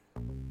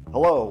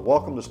Hello,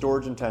 welcome to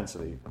Storage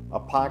Intensity, a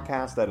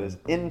podcast that is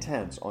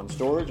intense on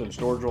storage and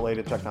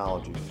storage-related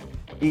technologies.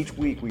 Each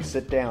week we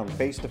sit down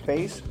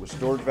face-to-face with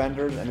storage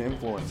vendors and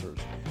influencers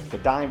to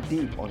dive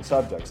deep on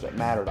subjects that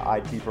matter to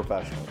IT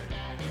professionals.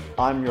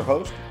 I'm your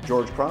host,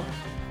 George Crump,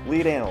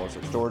 lead analyst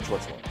at Storage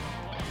Switzerland.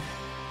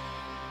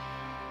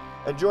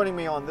 And joining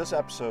me on this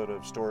episode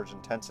of Storage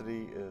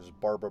Intensity is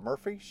Barbara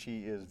Murphy.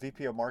 She is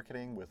VP of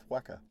Marketing with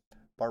WekaIO.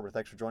 Barbara,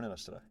 thanks for joining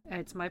us today.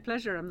 It's my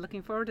pleasure. I'm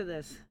looking forward to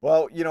this.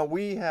 Well,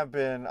 we have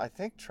been, I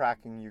think,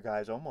 tracking you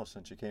guys almost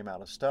since you came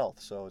out of stealth,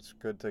 so it's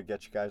good to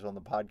get you guys on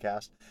the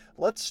podcast.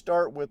 Let's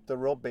start with the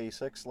real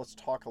basics. Let's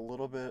talk a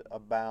little bit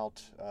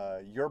about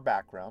your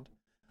background,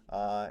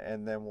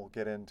 and then we'll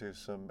get into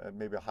some,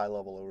 maybe a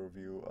high-level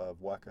overview of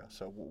WekaIO.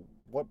 So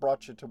what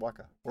brought you to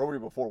WekaIO? Where were you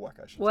before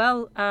WekaIO, I should say?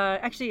 Well,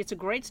 actually, it's a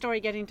great story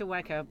getting to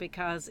WekaIO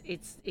because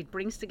it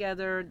brings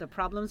together the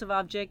problems of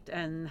object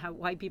and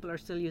why people are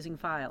still using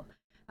file.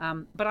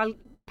 But I'll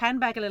pan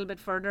back a little bit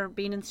further.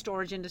 Been in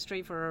storage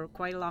industry for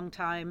quite a long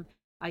time.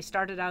 I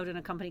started out in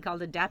a company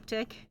called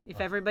Adaptec,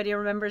 if everybody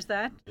remembers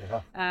that.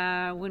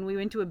 Yeah. When we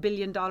went to $1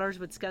 billion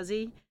with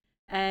SCSI,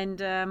 and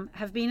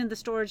have been in the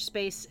storage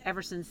space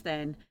ever since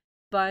then.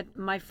 But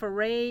my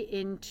foray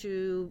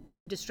into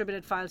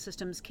distributed file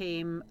systems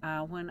came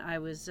when I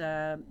was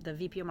the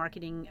VP of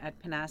Marketing at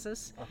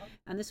Panasys,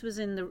 and this was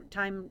in the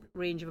time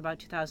range of about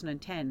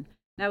 2010.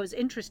 Now it was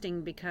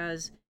interesting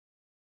because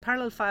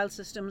parallel file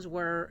systems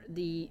were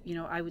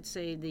I would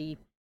say the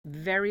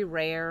very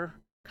rare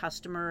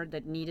customer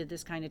that needed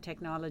this kind of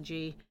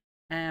technology.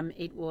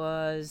 It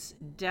was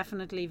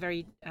definitely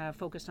very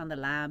focused on the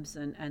labs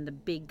and the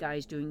big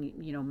guys doing,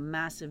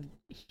 massive,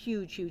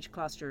 huge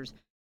clusters,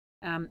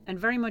 and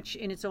very much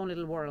in its own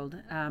little world.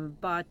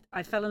 But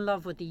I fell in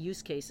love with the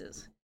use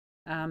cases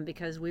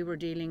because we were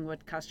dealing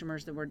with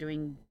customers that were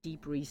doing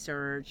deep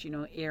research,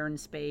 air and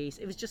space.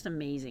 It was just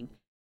amazing.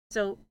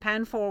 So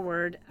pan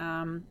forward,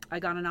 I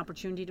got an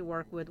opportunity to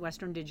work with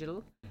Western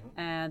Digital,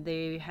 and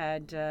they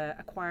had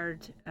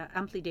acquired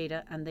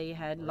Amplidata, and they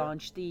had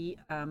launched the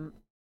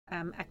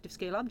active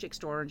scale object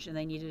storage, and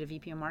they needed a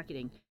VP of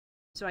marketing.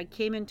 So I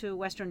came into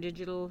Western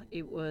Digital.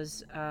 It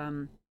was,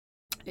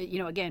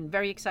 again,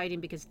 very exciting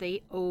because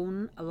they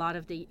own a lot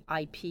of the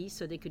IP,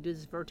 so they could do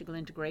this vertical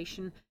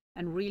integration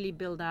and really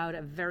build out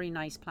a very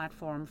nice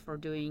platform for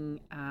doing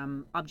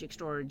object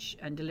storage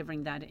and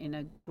delivering that in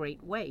a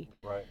great way.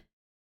 Right.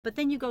 But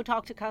then you go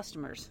talk to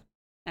customers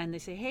and they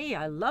say, hey,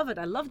 I love it.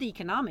 I love the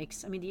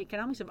economics. I mean, the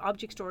economics of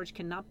object storage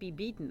cannot be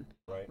beaten,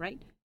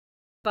 right?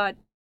 But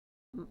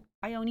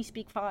I only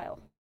speak file,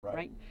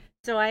 right?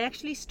 So I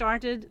actually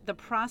started the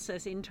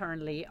process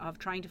internally of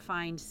trying to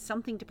find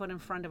something to put in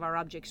front of our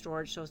object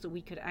storage so that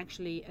we could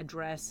actually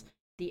address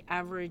the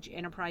average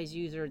enterprise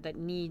user that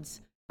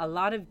needs a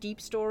lot of deep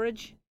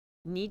storage,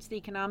 needs the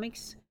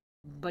economics,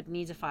 but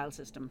needs a file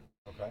system.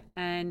 Okay.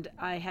 And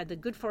I had the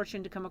good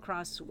fortune to come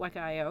across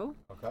WekaIO.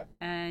 Okay.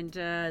 And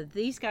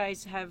these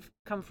guys have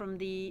come from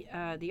the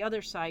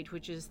other side,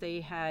 which is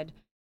the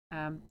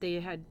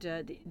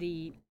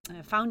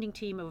founding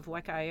team of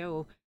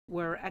WekaIO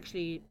were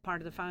actually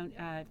part of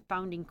the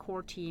founding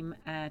core team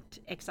at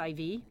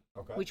XIV,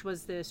 which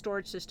was the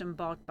storage system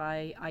bought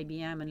by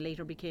IBM and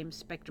later became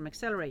Spectrum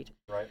Accelerate.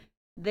 Right.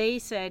 They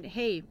said,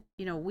 hey,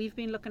 we've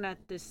been looking at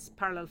this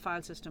parallel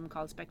file system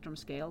called Spectrum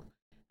Scale.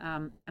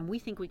 And we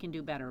think we can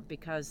do better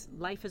because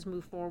life has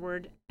moved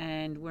forward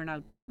and we're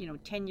now,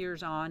 10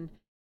 years on.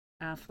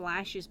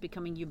 Flash is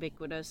becoming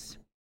ubiquitous.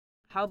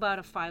 How about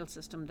a file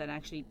system that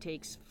actually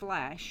takes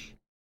flash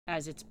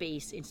as its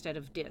base instead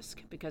of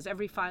disk? Because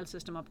every file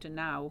system up to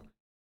now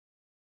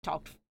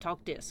talked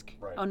disk,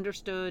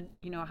 understood,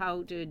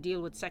 how to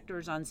deal with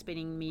sectors on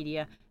spinning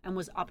media and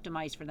was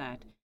optimized for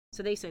that.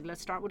 So they said,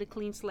 let's start with a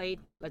clean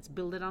slate. Let's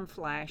build it on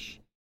flash.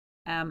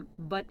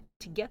 But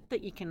to get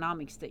the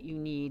economics that you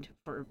need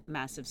for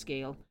massive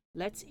scale,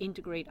 let's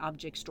integrate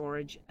object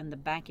storage and the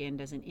back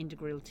end as an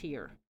integral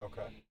tier.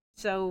 Okay.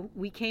 So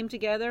we came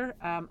together.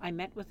 I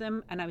met with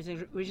them, and I was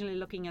originally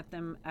looking at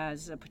them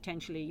as a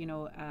potentially,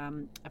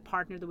 a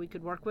partner that we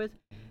could work with.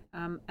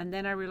 And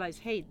then I realized,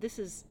 hey, this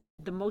is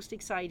the most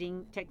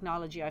exciting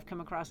technology I've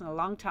come across in a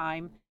long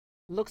time.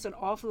 Looks an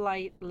awful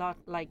lot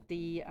like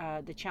the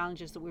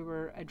challenges that we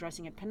were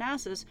addressing at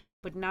Panasys,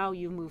 but now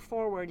you move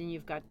forward and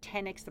you've got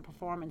 10x the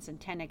performance and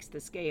 10x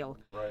the scale.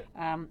 Right.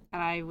 And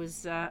I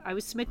was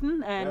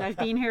smitten, and I've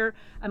been here.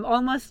 I'm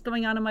almost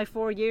going on in my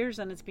 4 years,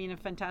 and it's been a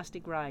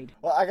fantastic ride.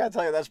 Well, I gotta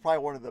tell you, that's probably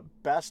one of the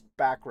best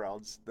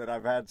backgrounds that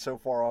I've had so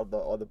far on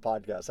the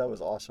podcast. That was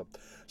awesome.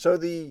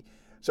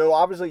 So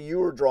obviously you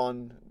were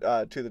drawn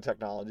to the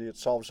technology. It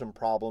solved some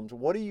problems.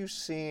 What are you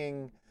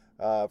seeing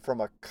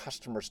from a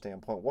customer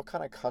standpoint? What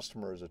kind of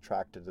customer is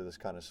attracted to this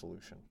kind of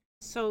solution?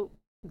 So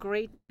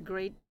great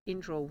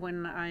intro.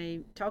 When I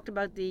talked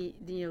about the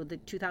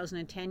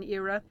 2010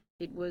 era,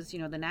 it was the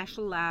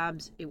national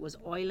labs, it was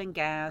oil and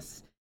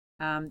gas,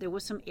 there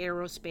was some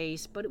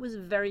aerospace, but it was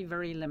very,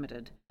 very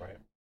limited. Right.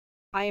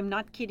 I am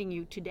not kidding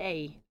you.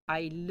 Today,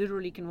 I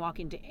literally can walk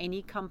into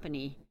any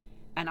company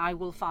and I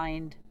will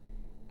find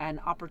an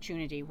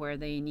opportunity where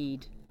they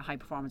need a high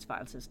performance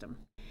file system.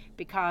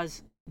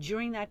 Because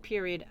during that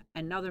period,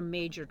 another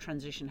major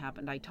transition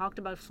happened. I talked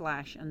about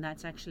Flash, and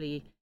that's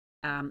actually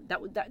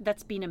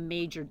that's been a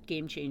major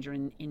game changer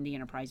in the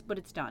enterprise, but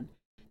it's done.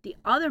 The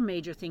other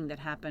major thing that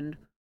happened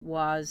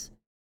was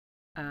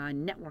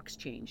networks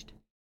changed.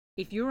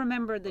 If you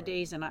remember the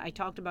days, and I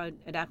talked about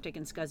Adaptec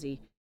and SCSI,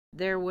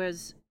 there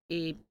was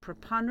a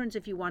preponderance.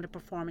 If you wanted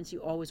performance, you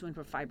always went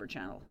for fiber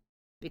channel,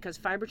 because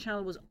fiber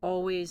channel was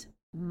always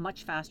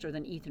much faster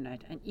than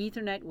Ethernet, and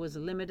Ethernet was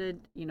limited,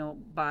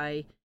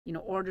 by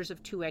orders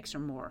of 2x or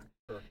more.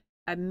 Sure.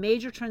 A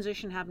major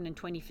transition happened in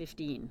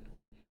 2015,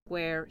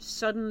 where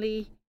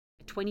suddenly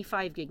a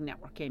 25 gig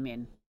network came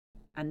in,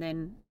 and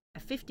then a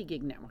 50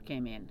 gig network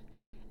came in.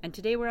 And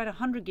today we're at a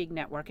 100 gig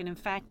network. And in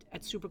fact,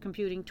 at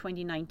Supercomputing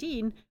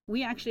 2019,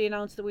 we actually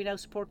announced that we now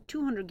support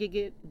 200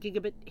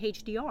 gigabit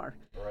HDR.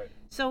 Right.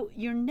 So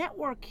your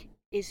network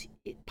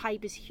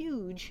pipe is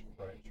huge.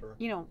 Right,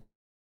 sure.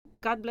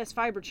 God bless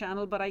fiber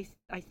channel, but I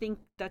think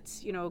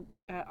that's,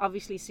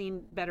 obviously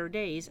seen better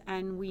days.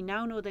 And we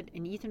now know that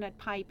an Ethernet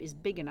pipe is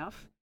big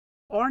enough,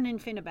 or an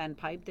InfiniBand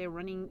pipe. They're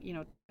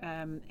running,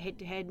 head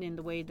to head in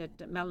the way that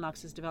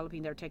Mellanox is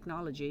developing their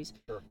technologies.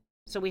 Sure.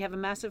 So we have a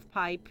massive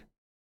pipe,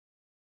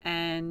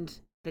 and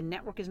the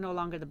network is no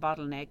longer the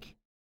bottleneck.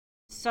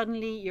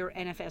 Suddenly your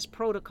NFS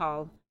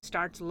protocol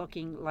starts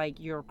looking like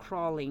you're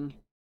crawling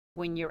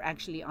when you're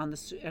actually on a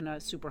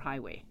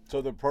superhighway.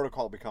 So the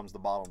protocol becomes the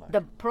bottleneck.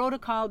 The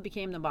protocol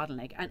became the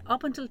bottleneck, and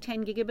up until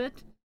 10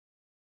 gigabit,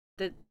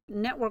 the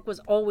network was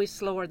always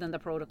slower than the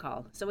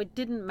protocol. So it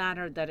didn't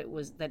matter that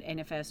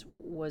NFS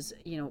was,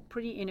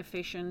 pretty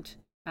inefficient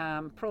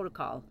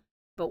protocol.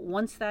 But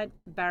once that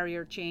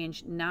barrier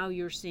changed, now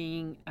you're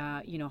seeing,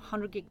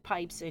 100 gig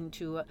pipes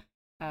into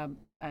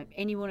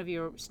any one of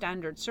your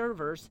standard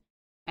servers,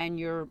 and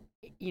you're,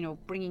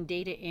 bringing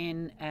data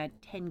in at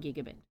 10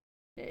 gigabit.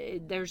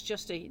 There's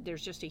just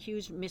a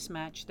huge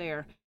mismatch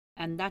there,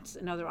 and that's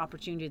another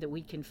opportunity that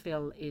we can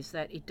fill. Is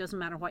that it doesn't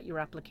matter what your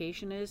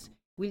application is,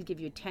 we'll give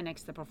you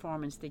 10x the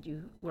performance that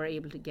you were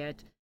able to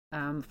get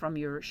from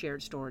your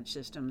shared storage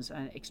systems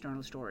and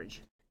external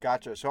storage.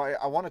 Gotcha. So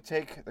I want to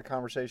take the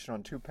conversation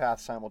on two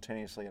paths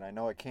simultaneously, and I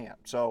know I can't.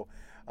 So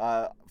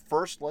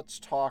first,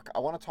 I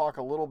want to talk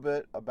a little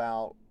bit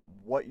about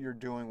what you're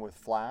doing with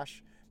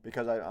Flash,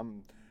 because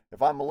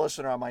if I'm a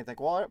listener, I might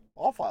think, well,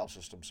 all file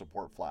systems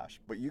support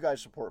Flash, but you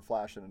guys support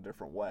Flash in a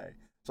different way.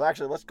 So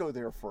actually, let's go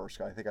there first.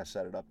 I think I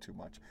set it up too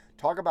much.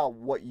 Talk about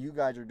what you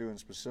guys are doing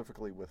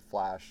specifically with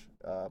Flash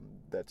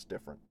that's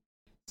different.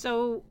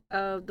 So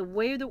the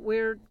way that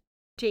we're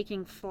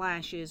taking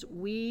Flash is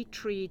we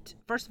treat,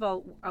 first of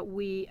all,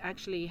 we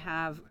actually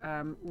have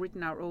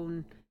written our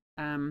own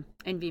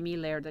NVMe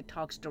layer that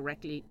talks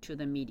directly to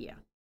the media.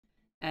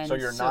 And so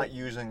you're not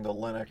using the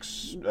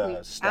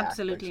Linux stack?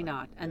 Absolutely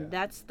not. And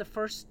that's the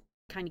first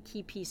kind of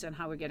key piece on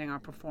how we're getting our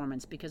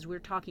performance, because we're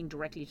talking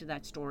directly to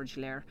that storage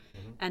layer.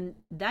 Mm-hmm. And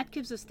that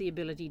gives us the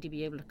ability to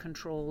be able to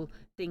control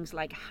things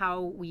like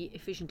how we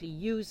efficiently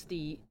use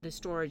the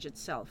storage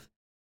itself.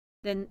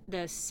 Then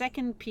the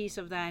second piece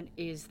of that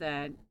is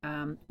that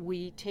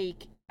we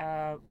take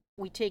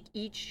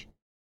each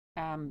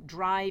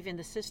drive in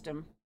the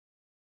system,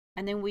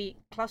 and then we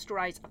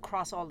clusterize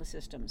across all the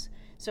systems.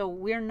 So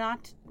we're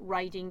not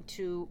writing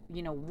to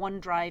one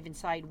drive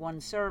inside one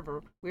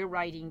server. We're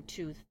writing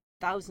to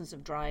thousands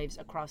of drives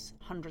across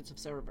hundreds of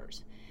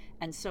servers.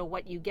 And so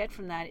what you get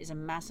from that is a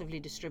massively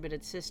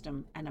distributed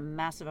system and a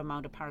massive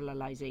amount of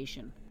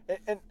parallelization.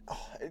 And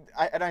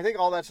I think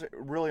all that's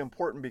really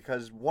important,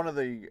 because one of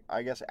the,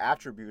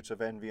 attributes of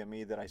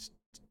NVMe that I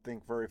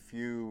think very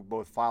few,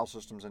 both file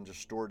systems and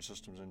just storage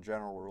systems in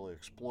general, really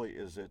exploit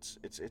is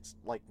it's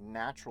like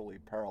naturally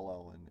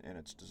parallel in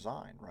its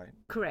design, right?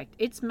 Correct.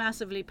 It's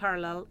massively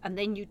parallel, and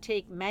then you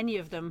take many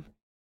of them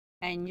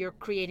and you're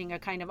creating a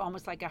kind of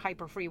almost like a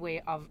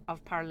hyperfreeway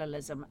of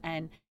parallelism.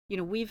 And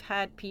we've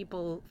had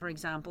people, for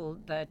example,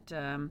 that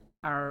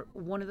are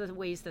one of the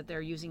ways that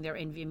they're using their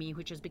NVMe,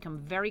 which has become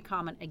very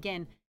common,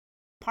 again,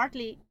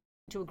 partly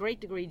to a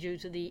great degree due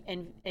to the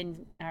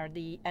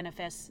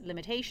NFS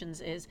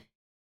limitations, is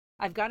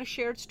I've got a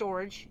shared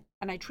storage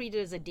and I treat it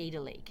as a data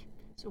lake,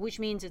 so which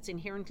means it's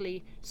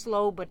inherently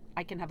slow, but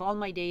I can have all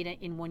my data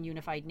in one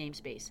unified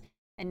namespace.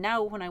 And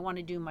now when I want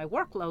to do my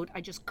workload,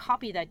 I just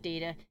copy that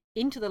data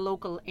into the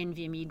local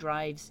NVMe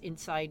drives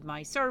inside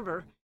my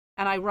server,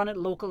 and I run it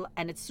local,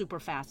 and it's super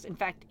fast. In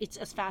fact, it's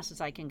as fast as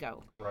I can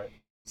go. Right.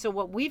 So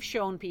what we've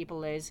shown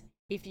people is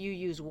if you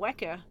use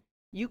Weka,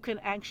 you can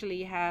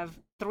actually have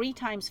 3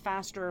 times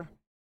faster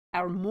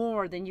or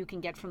more than you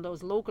can get from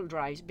those local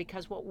drives,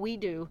 because what we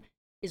do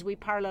is we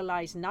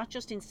parallelize not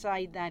just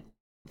inside that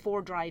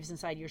 4 drives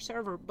inside your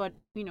server, but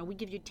we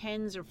give you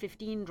 10s or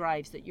 15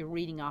 drives that you're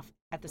reading off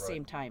at the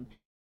same time.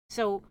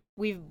 So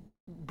we've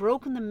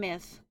broken the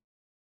myth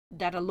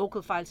that a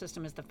local file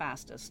system is the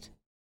fastest.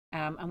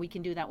 And we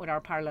can do that with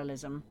our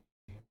parallelism.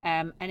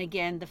 And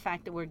again, the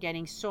fact that we're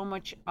getting so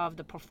much of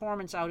the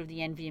performance out of the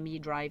NVMe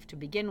drive to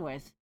begin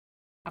with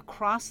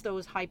across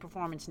those high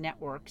performance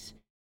networks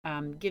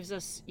gives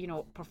us,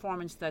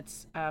 performance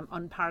that's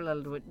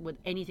unparalleled with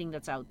anything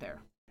that's out there.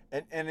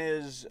 And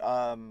is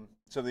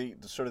so the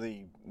sort of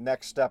the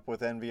next step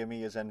with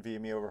NVMe is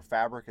NVMe over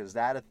Fabric. Is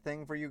that a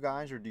thing for you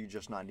guys, or do you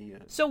just not need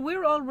it? So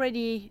we're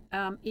already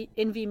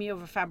NVMe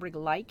over Fabric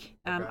like.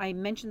 Okay. I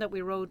mentioned that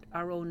we wrote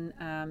our own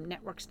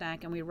network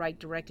stack, and we write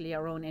directly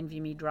our own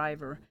NVMe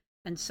driver.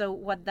 And so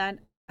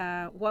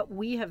what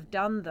we have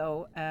done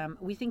though,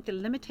 we think the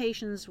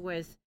limitations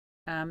with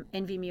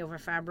NVMe over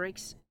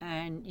Fabrics,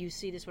 and you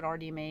see this with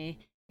RDMA,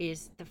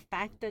 is the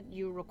fact that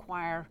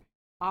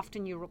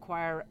often you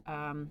require,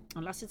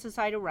 unless it's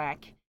inside a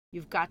rack,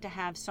 you've got to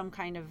have some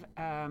kind of,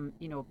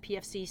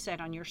 PFC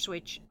set on your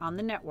switch on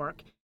the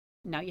network.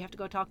 Now you have to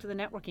go talk to the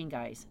networking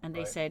guys, and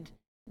they said,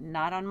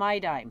 not on my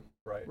dime,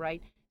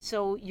 right?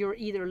 So you're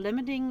either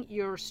limiting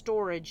your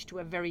storage to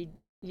a very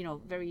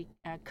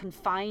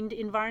confined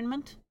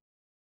environment,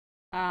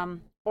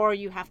 or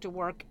you have to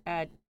work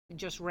at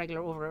just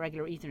regular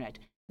Ethernet.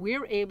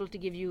 We're able to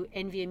give you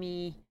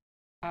NVMe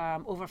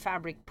over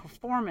Fabric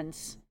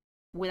performance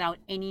without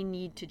any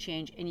need to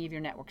change any of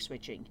your network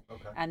switching.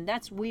 Okay. And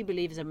that's, we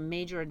believe, is a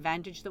major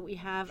advantage that we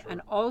have. Sure.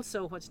 And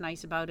also what's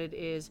nice about it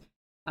is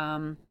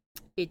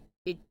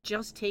it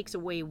just takes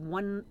away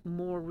one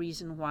more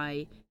reason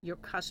why your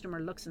customer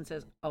looks and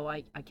says, oh,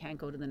 I can't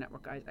go to the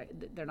network.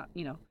 They're not,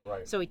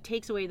 Right. So it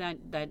takes away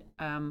that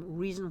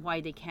reason why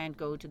they can't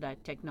go to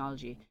that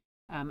technology.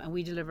 And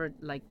we delivered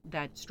like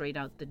that straight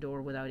out the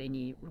door without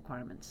any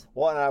requirements.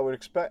 Well, and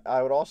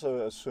I would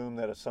also assume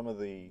that some of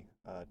the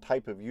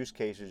type of use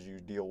cases you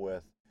deal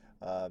with,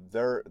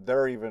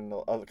 they're even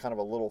kind of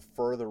a little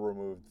further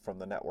removed from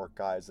the network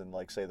guys than,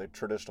 like, say, the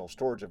traditional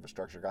storage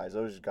infrastructure guys.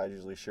 Those guys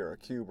usually share a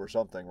cube or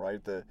something,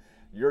 right?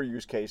 Your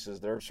use cases,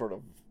 they're sort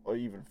of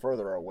even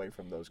further away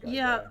from those guys.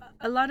 Yeah, right?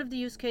 a lot of the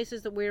use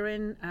cases that we're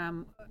in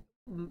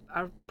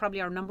are probably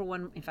our number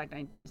one. In fact,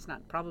 it's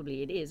not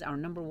probably, it is our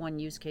number one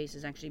use case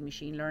is actually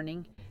machine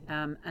learning.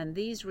 And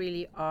these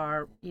really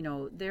are,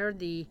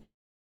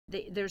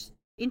 there's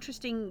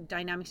interesting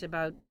dynamics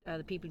about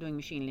the people doing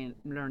machine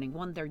learning.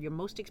 One, they're your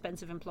most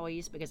expensive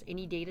employees, because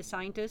any data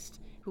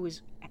scientist who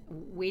is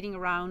waiting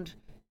around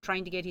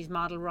trying to get his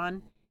model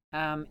run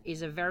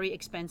is a very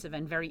expensive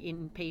and very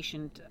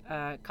impatient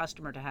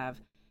customer to have.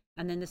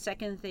 And then the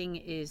second thing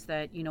is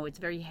that, it's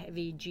very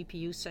heavy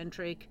GPU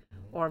centric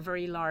or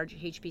very large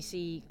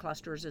HPC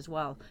clusters as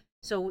well.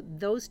 So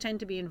those tend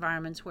to be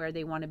environments where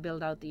they want to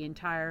build out the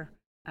entire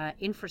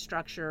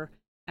infrastructure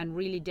and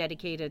really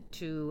dedicate it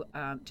to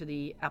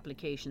the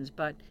applications.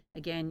 But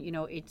again,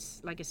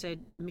 it's like I said,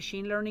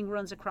 machine learning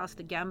runs across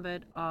the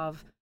gambit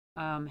of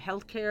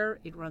healthcare.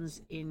 It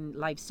runs in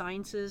life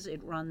sciences.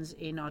 It runs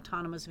in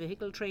autonomous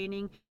vehicle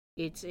training.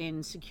 It's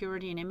in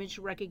security and image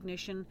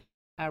recognition,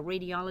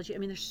 radiology. I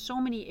mean, there's so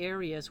many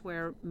areas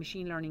where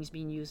machine learning is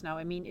being used now.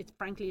 I mean,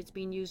 it's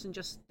being used in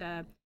just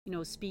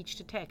speech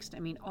to text. I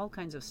mean, all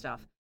kinds of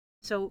stuff.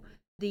 So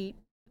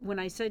when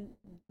I said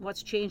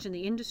what's changed in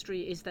the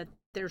industry is that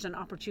there's an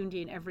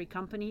opportunity in every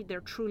company.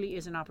 There truly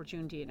is an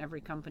opportunity in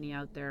every company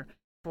out there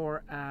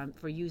for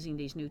using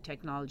these new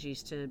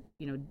technologies to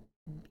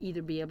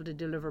either be able to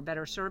deliver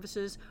better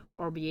services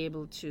or be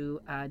able to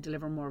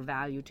deliver more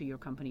value to your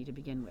company to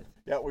begin with.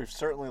 Yeah, we've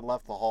certainly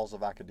left the halls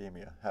of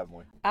academia, haven't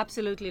we?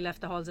 Absolutely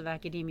left the halls of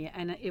academia.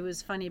 And it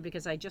was funny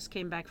because I just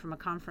came back from a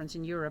conference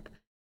in Europe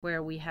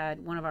where we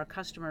had one of our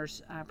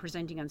customers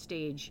presenting on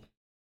stage.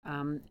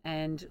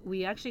 And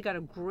we actually got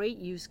a great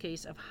use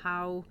case of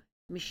how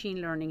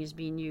machine learning is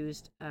being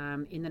used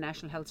in the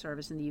National Health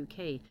Service in the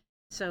UK.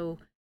 So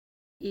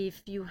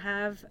if you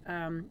have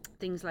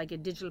things like a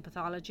digital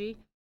pathology,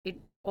 it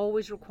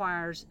always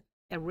requires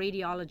a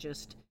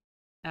radiologist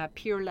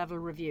peer level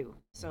review.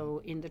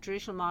 So in the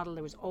traditional model,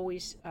 there was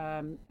always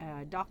a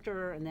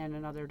doctor and then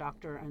another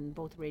doctor and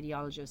both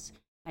radiologists.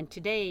 And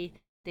today,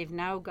 they've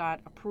now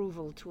got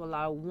approval to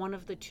allow one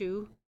of the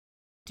two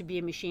to be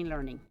a machine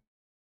learning.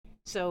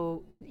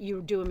 So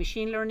you do a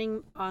machine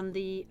learning on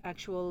the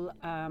actual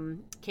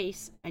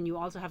case, and you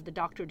also have the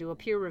doctor do a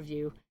peer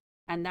review.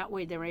 And that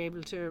way they're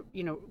able to,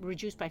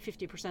 reduce by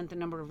 50% the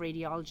number of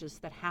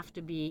radiologists that have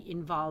to be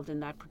involved in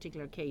that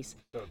particular case.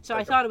 So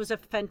I thought it was a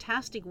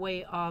fantastic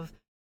way of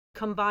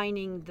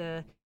combining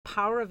the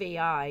power of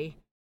AI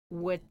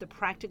with the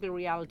practical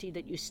reality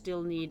that you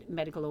still need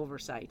medical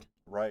oversight.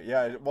 Right.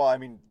 Yeah. Well, I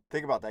mean,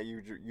 think about that.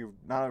 You've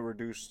not only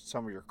reduced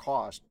some of your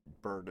cost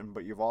burden,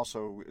 but you've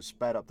also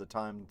sped up the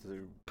time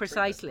to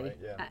precisely. Right?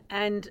 Yeah.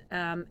 And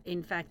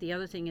in fact, the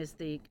other thing is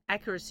the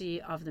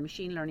accuracy of the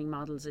machine learning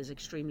models is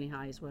extremely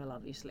high as well.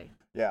 Obviously.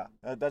 Yeah,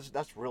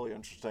 that's really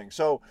interesting.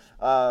 So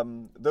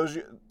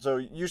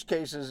use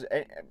cases,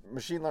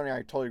 machine learning.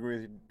 I totally agree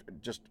with you.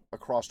 Just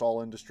across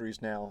all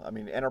industries now. I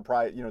mean,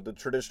 enterprise. The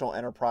traditional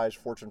enterprise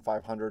Fortune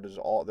 500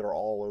 they're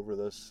all over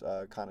this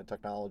kind of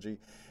technology.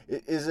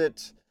 Is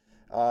it?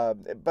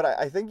 But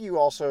I think you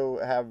also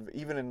have,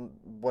 even in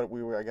what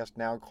we would, I guess,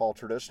 now call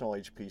traditional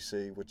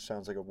HPC, which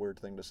sounds like a weird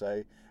thing to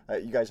say,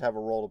 you guys have a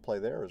role to play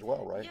there as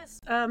well, right? Yes.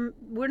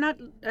 We're not,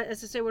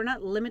 as I say, we're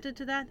not limited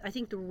to that. I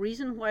think the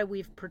reason why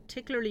we've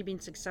particularly been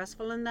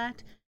successful in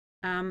that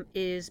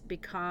is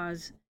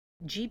because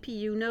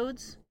GPU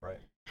nodes Right.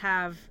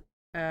 have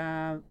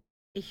a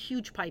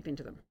huge pipe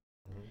into them,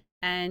 Mm-hmm.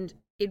 and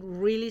it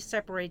really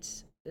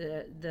separates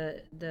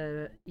the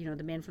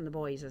men from the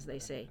boys, as they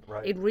say.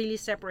 Right. It really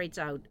separates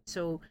out.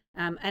 So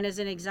and as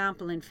an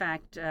example, in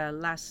fact,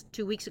 last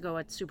 2 weeks ago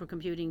at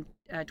Supercomputing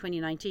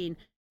 2019,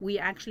 we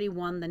actually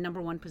won the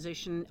 #1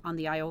 position on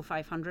the IO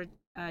 500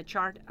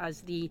 chart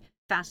as the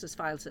fastest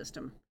file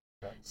system.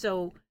 Okay.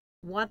 So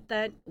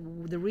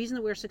the reason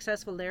that we're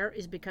successful there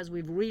is because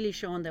we've really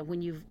shown that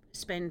when you've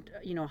spent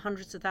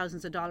hundreds of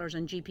thousands of dollars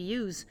on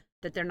GPUs,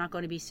 that they're not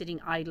going to be sitting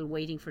idle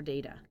waiting for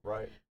data.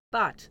 Right.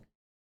 But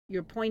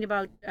your point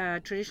about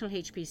traditional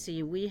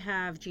HPC, we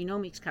have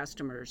genomics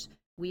customers.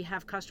 We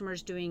have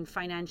customers doing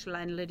financial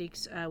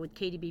analytics with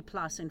KDB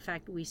Plus. In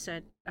fact, we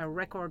set a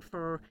record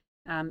for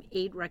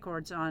 8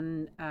 records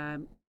on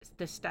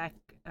the Stack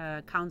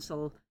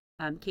Council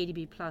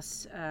KDB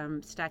Plus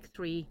Stack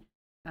 3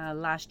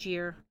 last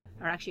year,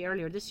 or actually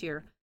earlier this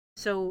year.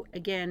 So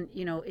again,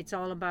 it's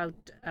all about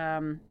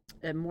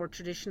a more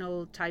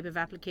traditional type of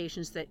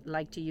applications that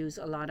like to use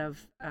a lot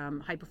of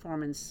high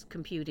performance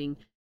computing.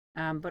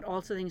 But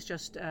also things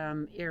just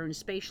air and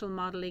spatial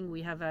modeling.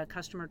 We have a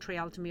customer, Tre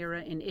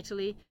Altamira in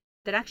Italy,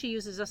 that actually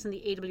uses us in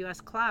the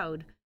AWS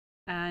cloud,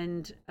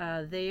 and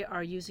they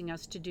are using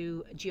us to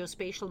do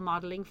geospatial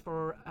modeling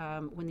for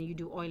when you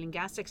do oil and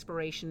gas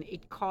exploration.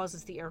 It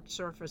causes the Earth's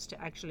surface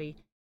to actually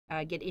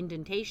get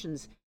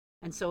indentations,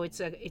 and so it's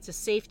a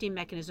safety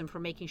mechanism for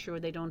making sure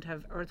they don't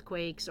have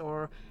earthquakes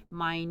or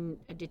mine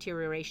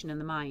deterioration in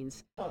the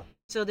mines. Huh.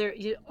 So there,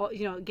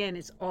 again,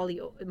 it's all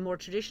the more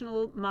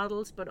traditional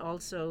models, but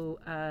also,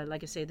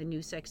 like I say, the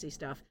new sexy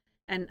stuff.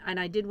 And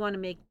I did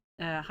want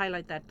to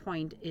highlight that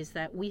point, is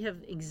that we have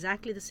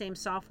exactly the same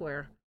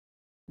software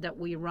that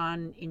we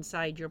run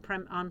inside your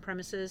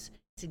on-premises.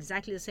 It's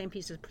exactly the same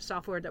piece of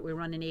software that we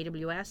run in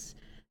AWS.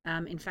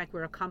 In fact,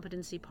 we're a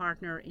competency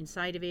partner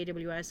inside of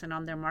AWS and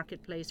on their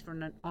marketplace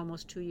for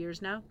almost 2 years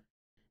now.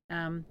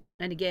 And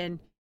again,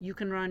 you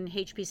can run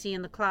HPC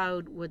in the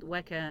cloud with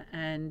Weka.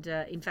 And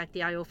in fact,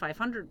 the IO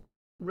 500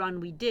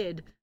 run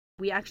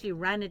we actually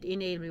ran it in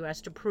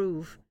AWS to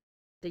prove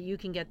that you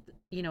can get,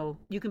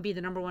 you can be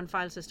the #1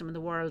 file system in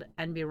the world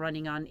and be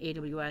running on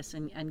AWS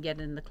and get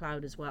it in the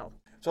cloud as well.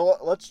 So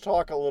let's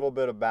talk a little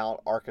bit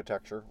about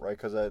architecture, right?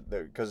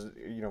 Because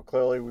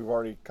clearly we've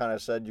already kind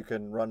of said you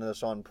can run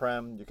this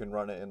on-prem, you can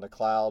run it in the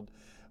cloud.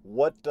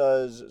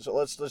 So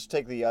let's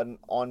take the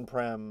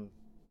on-prem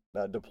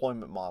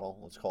deployment model.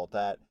 Let's call it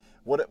that.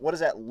 What does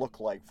that look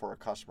like for a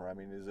customer? I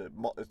mean,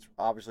 it's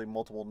obviously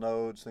multiple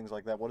nodes, things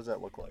like that. What does that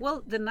look like?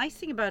 Well, the nice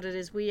thing about it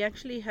is we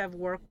actually have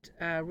worked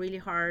really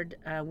hard.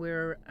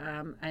 We're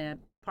a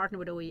partner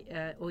with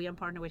OEM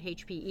partner with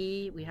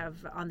HPE. We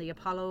have on the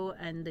Apollo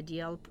and the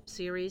DL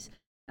series,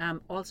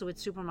 also with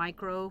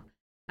Supermicro,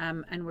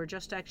 and we're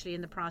just actually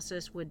in the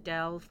process with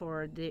Dell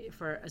for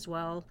as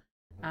well.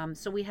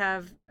 So we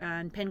have,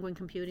 and Penguin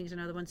Computing is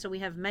another one. So we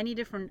have many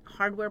different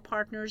hardware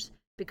partners,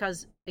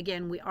 because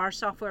again, we are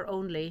software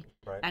only,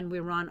 right, and we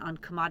run on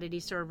commodity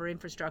server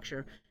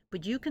infrastructure.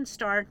 But you can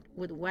start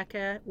with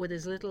Weka with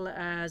as little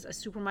as a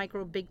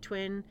Supermicro Big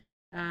Twin,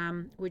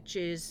 which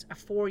is a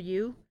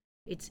 4U.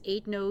 It's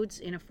 8 nodes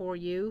in a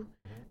 4U.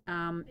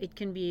 It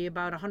can be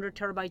about 100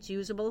 terabytes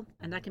usable,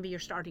 and that can be your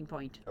starting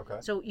point. Okay.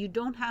 So you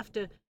don't have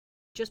to,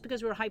 just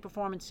because we're a high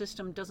performance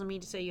system doesn't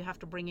mean to say you have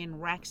to bring in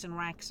racks and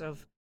racks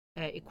of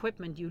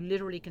equipment. You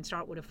literally can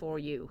start with a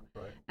 4U.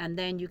 Right. And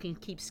then you can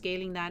keep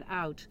scaling that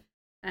out.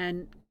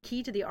 And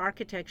key to the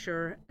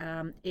architecture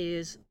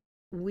is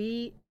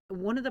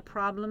one of the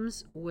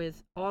problems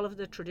with all of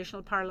the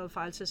traditional parallel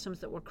file systems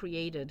that were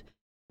created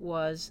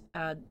was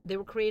they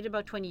were created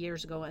about 20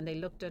 years ago, and they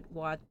looked at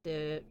what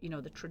the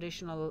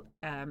traditional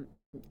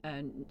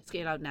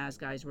scale out NAS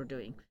guys were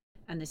doing,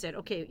 and they said,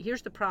 okay,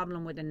 here's the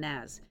problem with a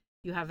NAS.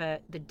 You have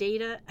the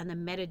data and the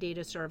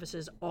metadata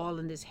services all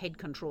in this head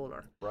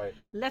controller. Right.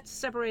 Let's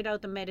separate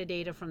out the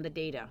metadata from the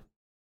data.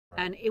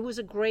 Right. And it was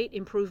a great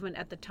improvement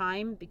at the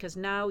time, because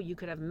now you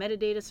could have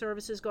metadata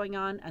services going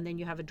on, and then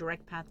you have a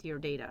direct path to your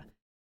data.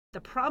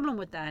 The problem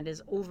with that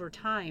is, over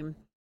time,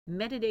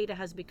 metadata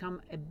has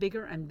become a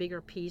bigger and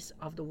bigger piece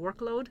of the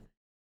workload,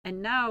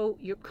 and now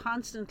you're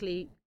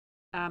constantly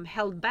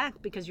held back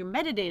because your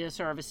metadata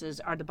services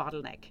are the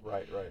bottleneck.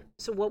 Right.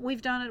 So what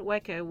we've done at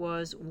Weka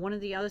was, one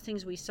of the other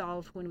things we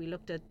solved when we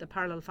looked at the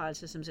parallel file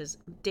systems is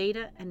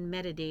data and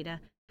metadata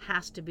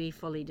has to be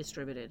fully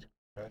distributed.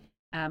 Okay.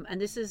 And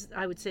this is,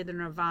 I would say, the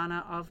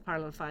nirvana of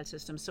parallel file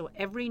systems. So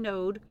every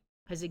node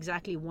has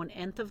exactly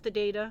 1/n of the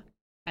data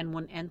and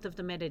 1/n of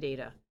the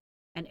metadata.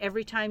 And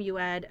every time you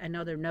add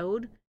another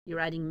node, you're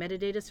adding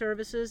metadata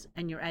services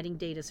and you're adding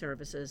data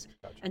services.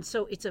 Gotcha. And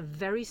so it's a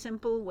very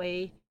simple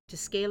way to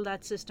scale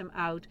that system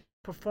out.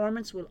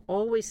 Performance will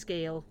always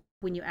scale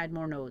when you add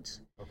more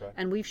nodes. Okay.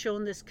 And we've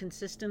shown this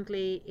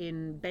consistently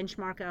in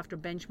benchmark after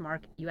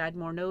benchmark. You add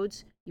more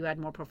nodes, you add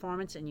more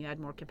performance, and you add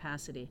more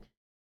capacity.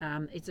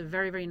 It's a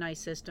very, very nice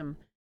system.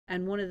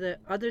 And one of the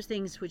other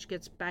things, which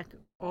gets back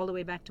all the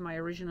way back to my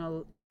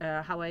original,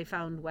 how I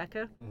found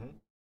Weka,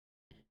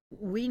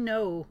 we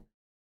know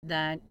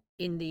that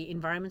in the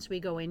environments we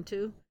go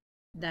into,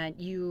 that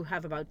you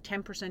have about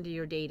 10% of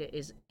your data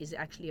is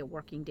actually a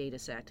working data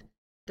set.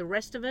 The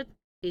rest of it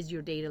is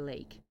your data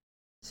lake.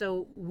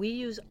 So we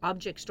use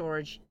object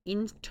storage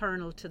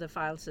internal to the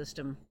file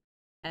system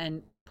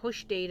and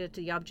push data to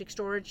the object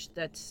storage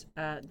that's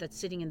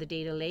sitting in the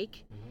data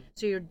lake.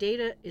 So your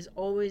data is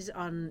always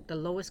on the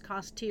lowest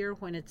cost tier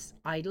when it's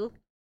idle.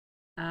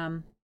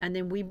 And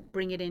then we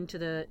bring it into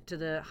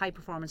the high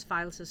performance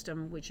file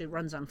system, which it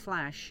runs on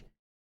Flash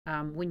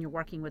when you're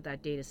working with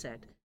that data set.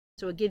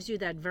 So it gives you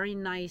that very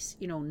nice,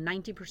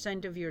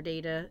 90% of your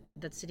data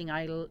that's sitting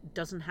idle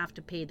doesn't have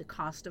to pay the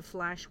cost of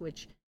Flash,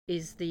 which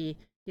is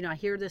I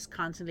hear this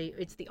constantly,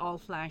 it's the all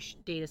Flash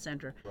data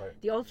center. Right.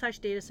 The all Flash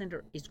data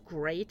center is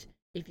great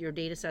if your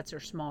data sets are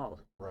small.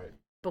 Right.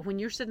 But when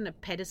you're sitting at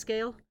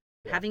petascale,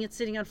 having it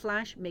sitting on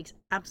Flash makes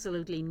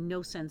absolutely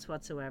no sense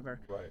whatsoever.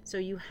 Right. So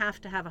you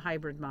have to have a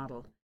hybrid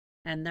model.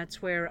 And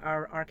that's where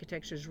our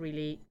architecture is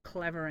really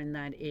clever in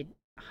that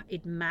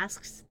it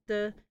masks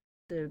the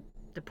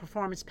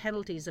performance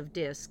penalties of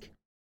disk,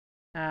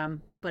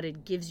 but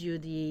it gives you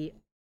the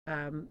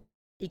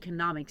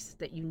economics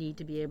that you need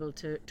to be able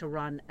to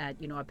run at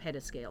a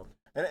petascale.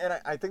 And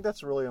I think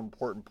that's a really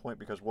important point,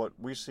 because what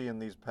we see in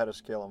these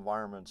petascale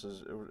environments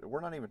is we're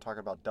not even talking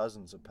about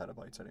dozens of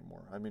petabytes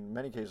anymore. I mean, in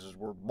many cases,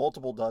 we're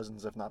multiple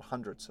dozens, if not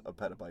hundreds of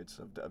petabytes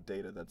of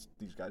data that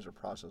these guys are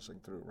processing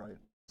through, right?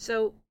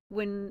 So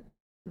when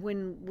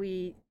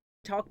we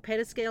talk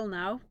petascale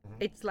now,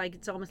 it's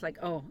almost like,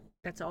 oh,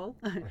 that's all.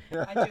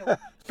 I do.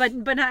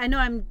 But I know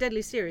I'm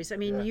deadly serious. I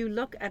mean, you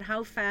look at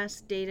how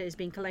fast data is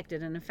being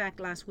collected, and in fact,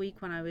 last week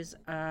when I was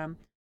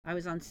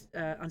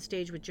on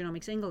stage with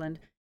Genomics England,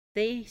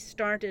 they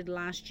started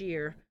last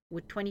year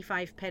with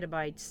 25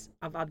 petabytes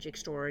of object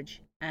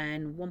storage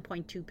and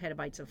 1.2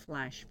 petabytes of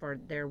Flash for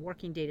their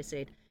working data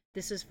set.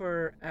 This is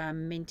for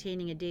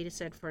maintaining a data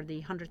set for the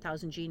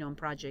 100,000 Genome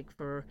Project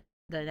for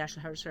the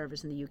National Health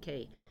Service in the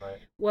UK. Right.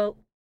 Well,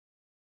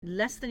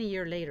 less than a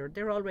year later,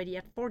 they're already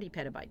at 40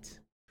 petabytes.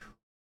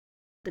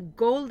 The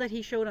goal that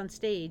he showed on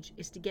stage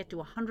is to get to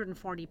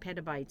 140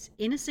 petabytes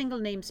in a single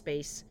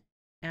namespace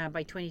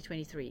by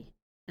 2023.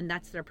 And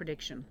that's their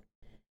prediction.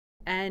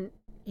 And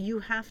you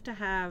have to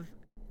have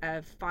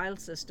a file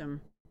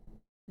system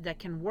that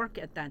can work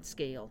at that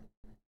scale,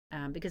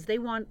 because they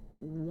want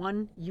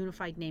one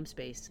unified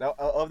namespace. Now,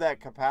 of that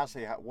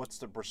capacity, what's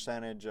the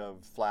percentage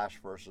of Flash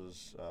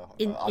versus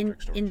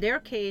object storage? In their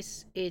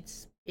case,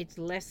 it's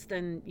less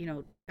than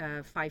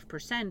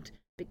 5%,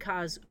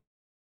 because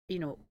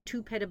 2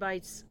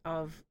 petabytes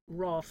of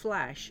raw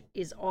Flash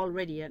is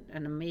already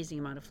an amazing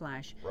amount of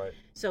Flash. Right.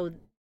 So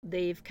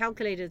they've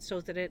calculated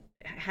so that it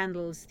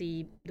handles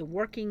the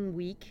working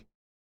week,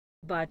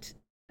 but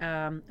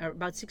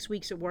about 6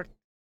 weeks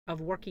of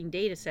working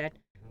data set.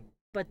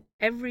 But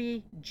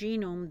every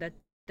genome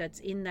that's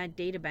in that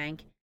data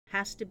bank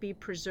has to be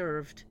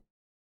preserved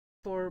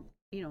for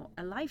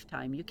a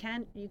lifetime. You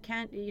can't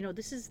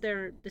this is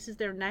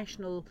their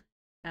national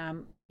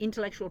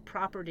intellectual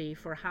property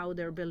for how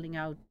they're building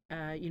out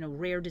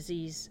rare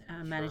disease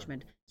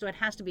management. So it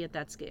has to be at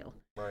that scale.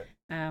 Right.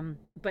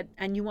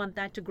 And you want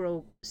that to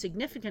grow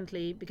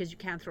significantly, because you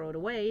can't throw it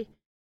away,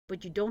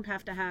 but you don't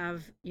have to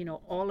have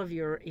all of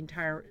your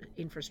entire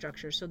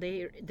infrastructure. So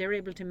they're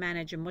able to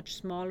manage a much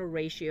smaller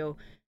ratio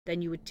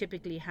than you would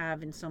typically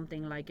have in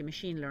something like a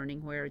machine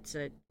learning, where it's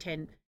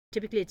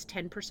typically it's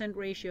 10%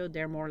 ratio.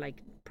 They're more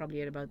like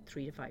probably at about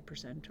 3 to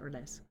 5% or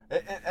less.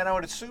 And I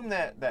would assume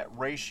that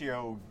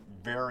ratio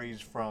varies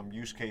from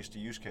use case to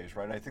use case,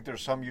 right? I think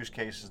there's some use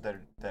cases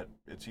that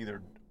it's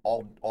either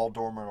all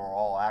dormant or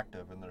all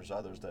active, and there's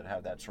others that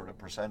have that sort of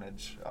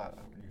percentage.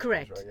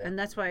 Correct. Right? Yeah. And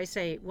that's why I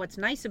say what's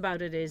nice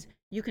about it is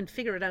you can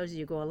figure it out as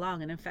you go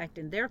along. And in fact,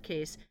 in their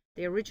case,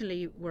 they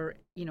originally were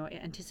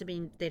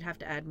anticipating they'd have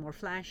to add more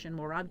Flash and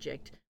more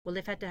object. Well,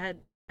 they've had to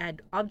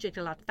add object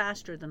a lot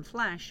faster than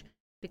Flash,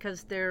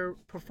 because their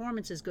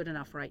performance is good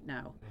enough right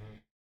now.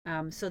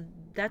 So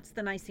that's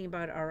the nice thing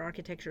about our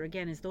architecture,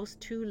 again, is those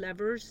two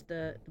levers,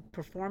 the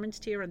performance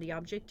tier and the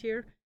object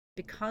tier,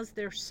 because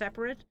they're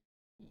separate.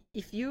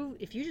 If you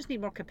just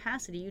need more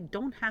capacity, you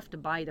don't have to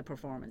buy the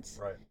performance.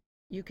 Right.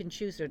 You can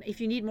choose it. If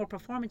you need more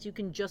performance, you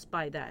can just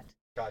buy that.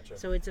 Gotcha.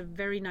 So it's a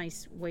very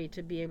nice way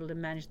to be able to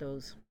manage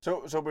those.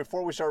 So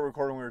before we started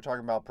recording, we were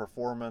talking about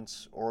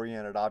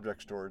performance-oriented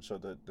object storage, so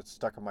that's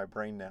stuck in my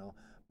brain now.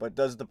 But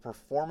does the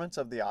performance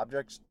of the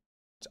object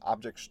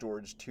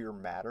storage tier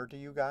matter to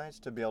you guys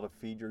to be able to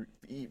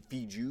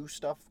feed you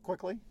stuff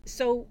quickly?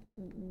 So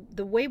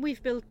the way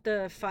we've built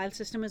the file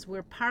system is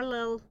we're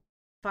parallel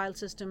file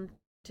system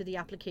to the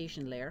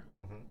application layer,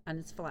 and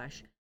it's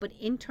Flash. But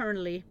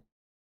internally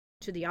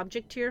to the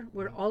object tier,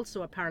 we're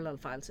also a parallel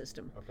file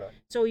system. Okay.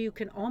 So you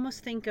can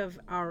almost think of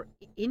our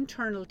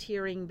internal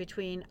tiering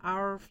between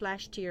our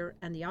Flash tier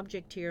and the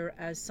object tier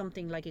as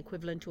something like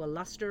equivalent to a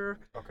Lustre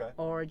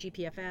or a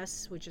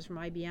GPFS, which is from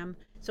IBM.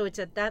 So it's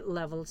at that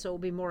level. So it'll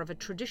be more of a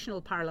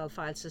traditional parallel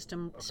file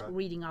system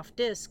reading off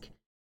disk.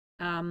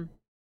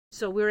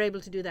 So we're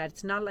able to do that.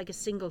 It's not like a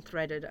single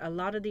threaded. A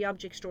lot of the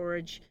object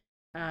storage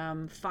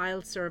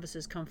file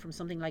services come from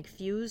something like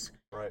Fuse,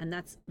 Right. and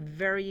that's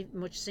very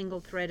much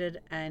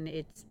single-threaded, and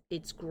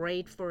it's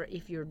great for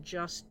if you're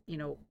just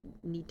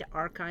need to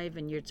archive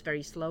and it's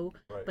very slow.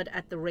 Right. But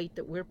at the rate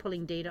that we're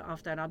pulling data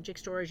off that object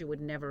storage, it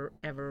would never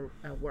ever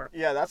work.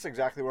 Yeah, that's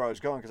exactly where I was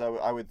going, because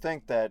I would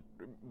think that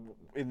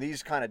in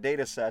these kind of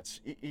data sets,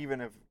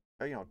 even if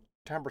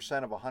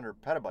 10% of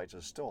 100 petabytes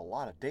is still a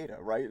lot of data,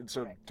 right? And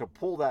so Correct. to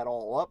pull that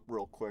all up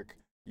real quick,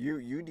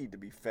 you need to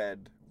be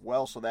fed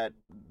well, so that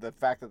the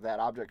fact that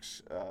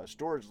object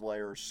storage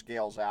layer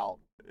scales out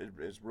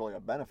is really a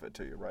benefit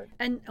to you, right?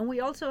 And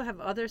we also have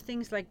other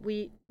things like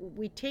we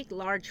take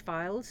large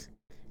files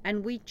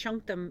and we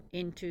chunk them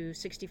into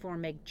 64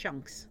 meg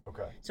chunks.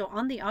 Okay. So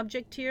on the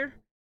object tier,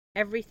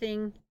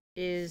 everything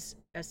is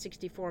a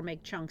 64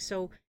 meg chunk.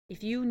 So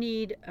if you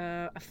need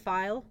a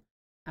file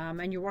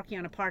and you're working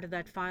on a part of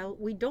that file,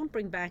 we don't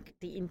bring back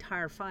the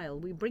entire file.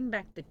 We bring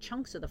back the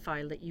chunks of the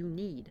file that you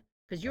need,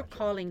 because you're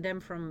calling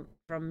them from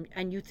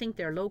and you think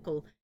they're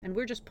local, and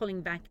we're just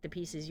pulling back the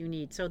pieces you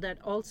need. So that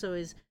also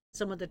is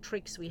some of the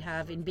tricks we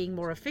have in being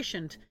more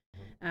efficient.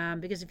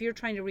 Because if you're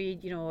trying to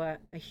read,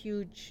 a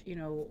huge,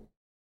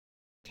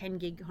 10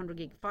 gig, 100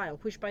 gig file,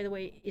 which by the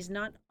way is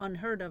not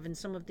unheard of in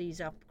some of these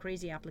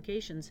crazy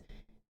applications,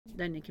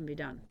 then it can be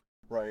done.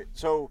 Right.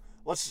 So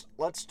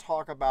let's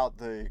talk about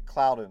the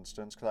cloud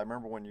instance, because I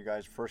remember when you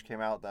guys first came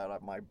out,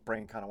 that my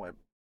brain kind of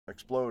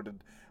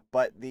exploded.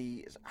 But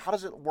how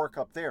does it work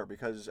up there?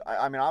 Because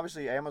I mean,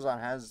 obviously Amazon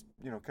has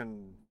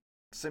can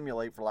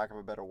simulate, for lack of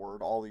a better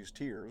word, all these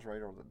tiers,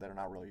 right? Or they're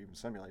not really even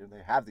simulated.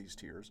 They have these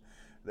tiers.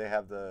 They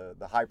have the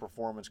high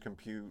performance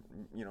compute,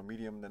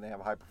 medium, then they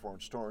have high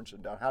performance storage.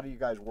 And how do you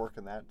guys work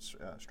in that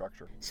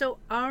structure? So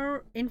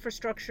our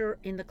infrastructure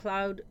in the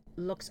cloud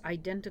looks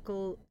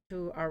identical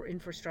to our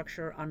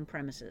infrastructure on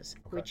premises,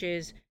 which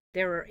is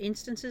there are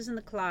instances in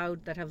the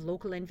cloud that have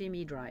local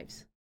NVMe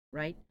drives,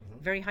 right?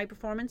 Very high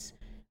performance.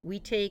 We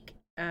take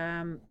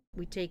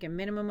a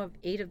minimum of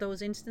 8 of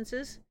those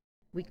instances.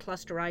 We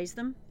clusterize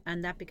them,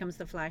 and that becomes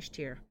the flash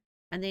tier.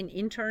 And then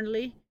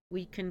internally,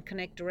 we can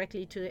connect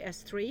directly to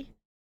S3.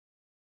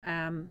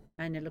 And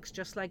it looks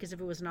just like as if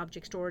it was an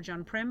object storage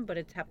on-prem, but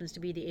it happens to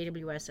be the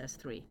AWS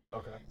S3.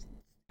 Okay.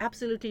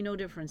 Absolutely no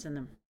difference in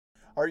them.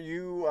 Are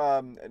you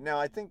now?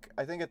 I think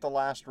at the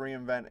last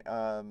reInvent,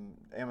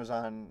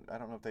 Amazon, I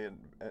don't know if they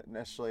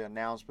necessarily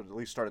announced, but at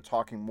least started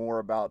talking more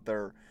about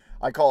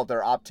I call it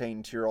their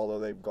Optane tier, although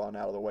they've gone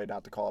out of the way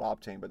not to call it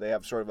Optane, but they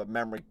have sort of a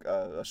memory,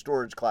 a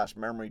storage class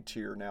memory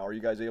tier now. Are you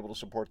guys able to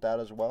support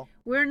that as well?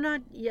 We're not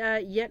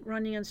yet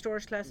running on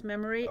storage class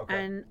memory,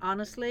 and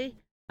honestly,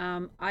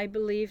 I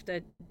believe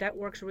that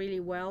works really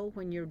well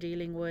when you're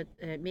dealing with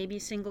maybe a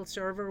single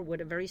server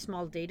with a very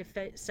small data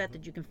set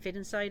that you can fit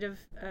inside of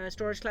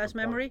storage class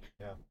memory.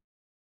 Yeah.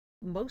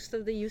 Most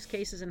of the use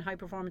cases in high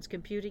performance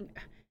computing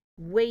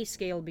way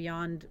scale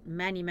beyond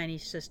many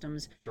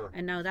systems. Sure.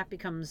 And now that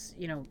becomes,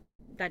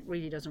 that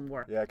really doesn't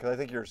work. Yeah, because I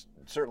think you're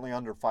certainly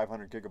under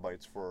 500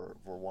 gigabytes for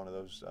one of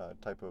those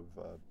type of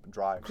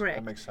drives. Correct.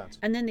 That makes sense.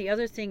 And then the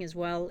other thing as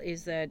well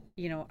is that,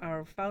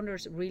 our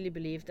founders really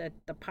believe that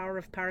the power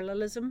of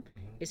parallelism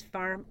is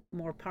far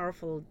more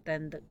powerful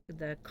than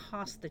the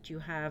cost that you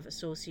have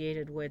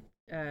associated with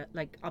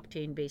like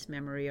Optane based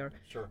memory, or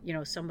Sure.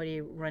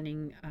 Somebody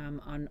running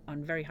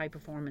on very high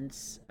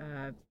performance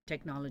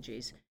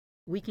technologies.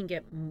 We can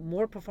get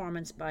more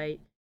performance by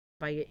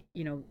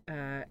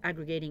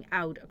aggregating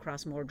out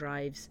across more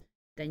drives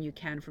than you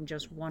can from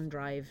just one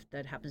drive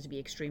that happens to be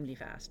extremely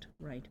fast,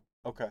 right?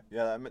 Okay,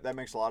 yeah, that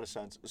makes a lot of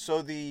sense.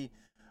 So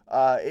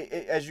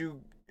as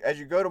you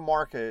go to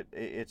market,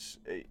 it's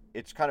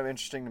kind of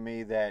interesting to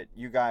me that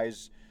you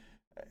guys,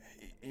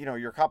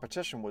 your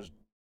competition was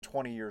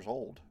 20 years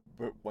old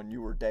when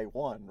you were day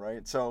one,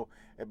 right? So,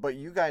 but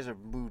you guys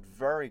have moved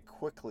very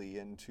quickly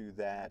into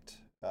that,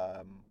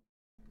 I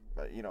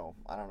don't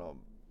know,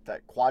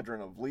 that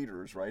quadrant of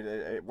leaders,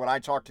 right? When I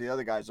talk to the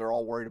other guys, they're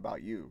all worried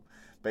about you,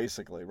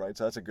 basically, right?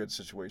 So that's a good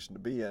situation to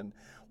be in.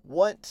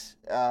 What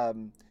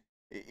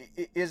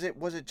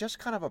was it just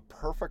kind of a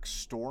perfect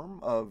storm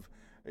of,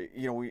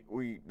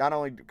 we not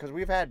only, because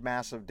we've had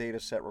massive data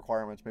set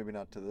requirements, maybe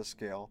not to this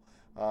scale,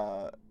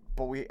 but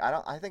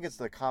I think it's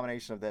the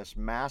combination of this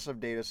massive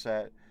data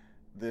set,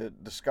 the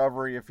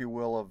discovery, if you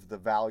will, of the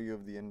value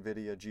of the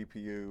NVIDIA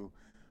GPU,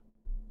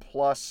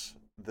 plus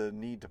the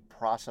need to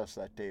process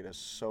that data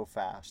so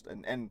fast.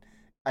 And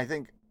I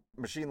think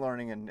machine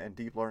learning and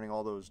deep learning,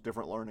 all those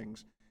different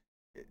learnings,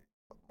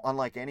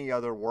 unlike any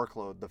other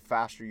workload, the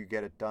faster you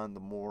get it done,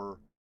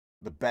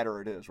 the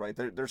better it is, right?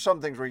 There's some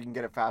things where you can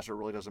get it faster, it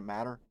really doesn't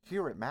matter.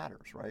 Here it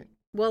matters, right?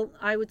 Well,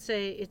 I would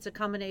say it's a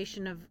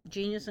combination of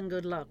genius and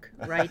good luck,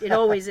 right? It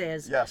always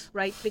is. Yes.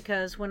 Right?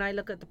 Because when I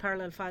look at the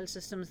parallel file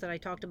systems that I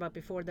talked about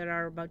before that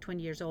are about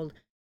 20 years old,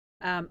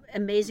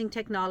 amazing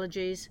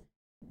technologies,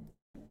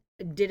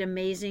 did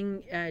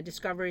amazing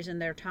discoveries in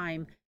their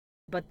time,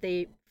 but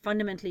they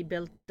fundamentally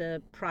built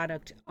the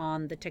product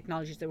on the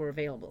technologies that were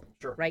available.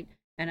 Sure. Right?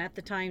 And at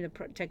the time, the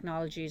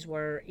technologies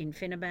were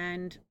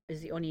InfiniBand is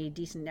the only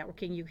decent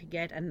networking you could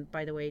get. And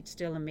by the way, it's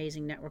still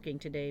amazing networking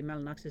today.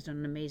 Mellanox has done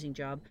an amazing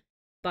job.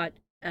 But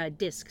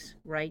disks,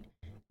 right?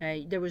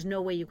 There was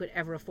no way you could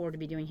ever afford to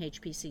be doing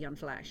HPC on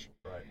flash.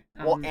 Right.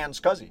 Well, and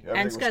SCSI. And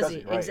Everything was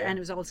SCSI, right? and it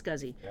was all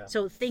SCSI. Yeah.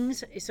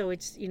 So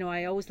it's,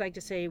 I always like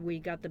to say we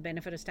got the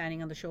benefit of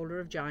standing on the shoulder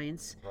of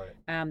giants.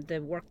 Right. The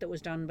work that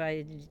was done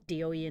by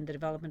DOE in the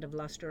development of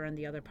Lustre and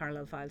the other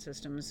parallel file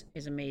systems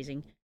is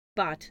amazing.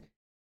 But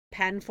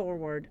pan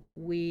forward,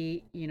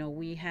 we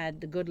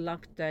had the good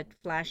luck that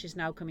flash is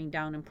now coming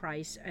down in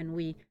price, and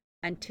we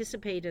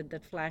anticipated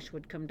that flash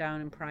would come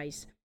down in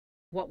price.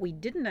 What we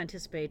didn't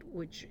anticipate,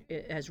 which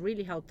has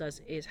really helped us,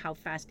 is how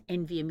fast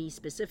NVMe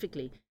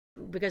specifically,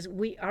 because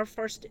our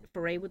first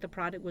foray with the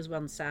product was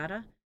on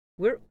SATA.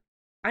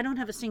 I don't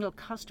have a single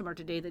customer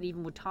today that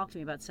even would talk to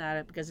me about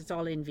SATA because it's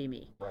all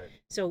NVMe. Right.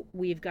 So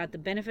we've got the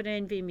benefit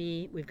of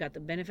NVMe, we've got the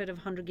benefit of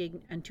 100 gig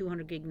and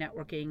 200 gig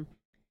networking.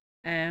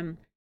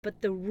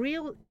 But the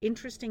real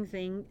interesting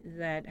thing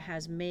that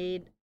has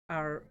made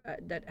I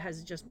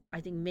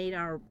think made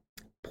our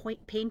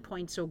pain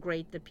point so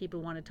great that people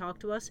want to talk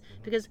to us,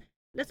 because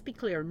let's be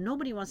clear,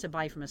 nobody wants to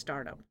buy from a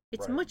startup.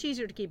 It's much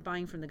easier to keep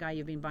buying from the guy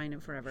you've been buying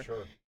it forever.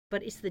 Sure.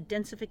 But it's the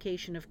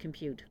densification of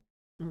compute.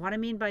 And what I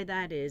mean by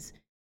that is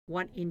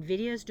what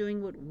NVIDIA is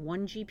doing with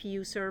one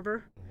GPU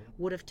server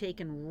would have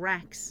taken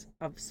racks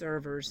of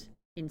servers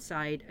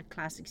inside a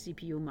classic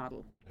CPU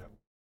model. Yep.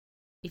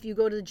 If you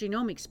go to the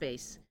genomic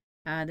space,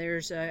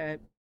 there's a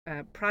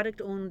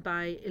product owned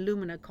by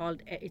Illumina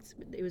called,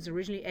 it was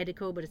originally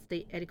Edico, but it's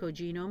the Edico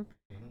Genome.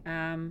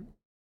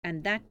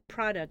 And that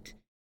product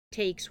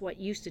takes what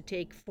used to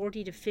take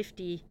 40 to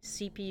 50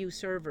 CPU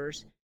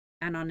servers,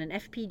 and on an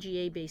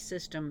FPGA-based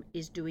system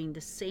is doing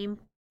the same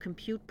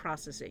compute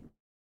processing.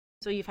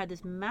 So you've had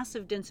this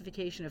massive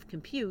densification of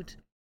compute,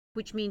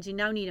 which means you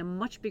now need a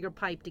much bigger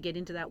pipe to get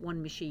into that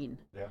one machine.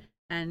 Yeah.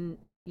 And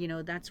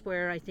that's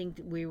where I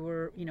think we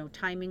were,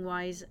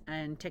 timing-wise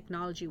and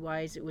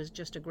technology-wise, it was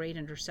just a great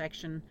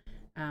intersection.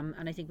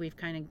 And I think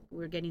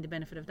we're getting the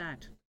benefit of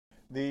that.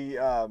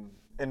 The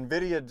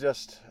NVIDIA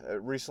just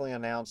recently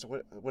announced,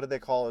 what did they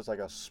call it? It's like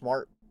a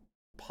smart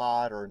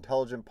pod or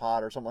intelligent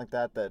pod or something like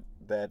that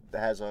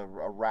has a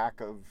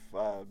rack of,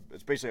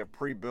 it's basically a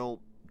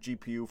pre-built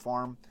GPU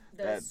farm.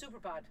 The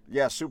SuperPod.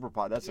 Yeah,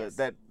 SuperPod. That's it.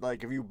 That,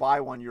 like, if you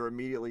buy one, you're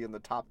immediately in the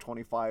top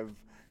 25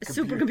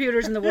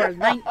 supercomputers in the world.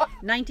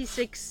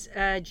 96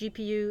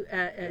 GPU,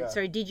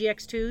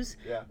 DGX2s.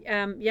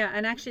 Yeah.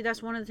 And actually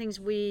that's one of the things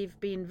we've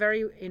been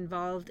very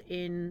involved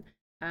in,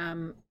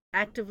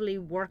 actively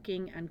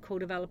working and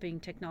co-developing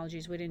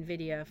technologies with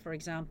NVIDIA. For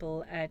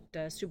example, at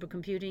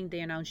supercomputing, they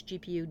announced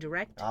GPU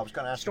Direct I was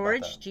going to ask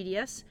storage, about that.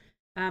 GDS.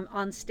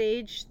 On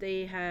stage,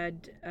 they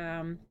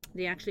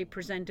actually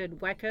presented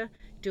Weka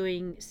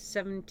doing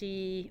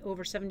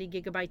over 70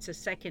 gigabytes a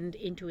second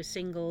into a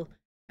single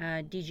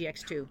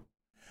DGX2.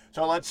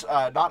 So let's,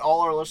 not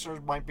all our listeners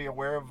might be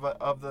aware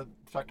of the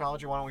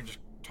technology. Why don't we just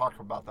talk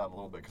about that a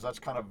little bit? Because that's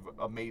kind of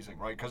amazing,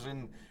 right? Because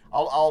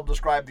I'll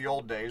describe the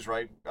old days,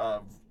 right?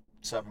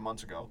 7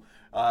 months ago.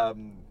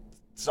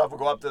 Stuff would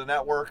go up to the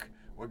network,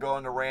 would go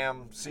into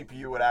RAM,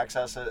 CPU would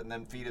access it, and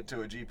then feed it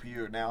to a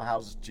GPU. Now,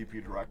 how's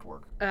GPU Direct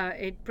work?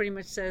 It pretty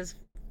much says,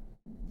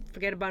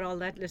 forget about all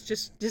that. Let's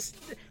just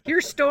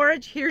here's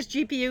storage, here's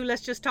GPU.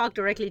 Let's just talk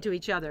directly to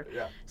each other.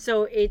 Yeah.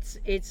 So it's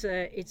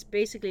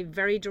basically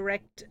very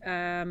direct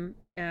from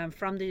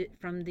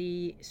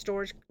the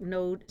storage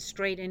node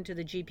straight into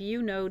the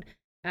GPU node,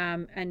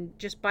 and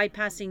just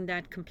bypassing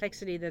that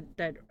complexity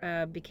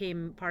that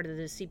became part of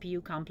the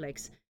CPU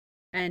complex.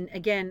 And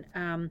again,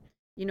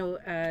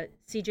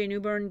 CJ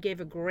Newbern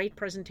gave a great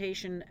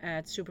presentation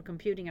at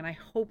Supercomputing, and I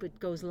hope it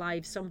goes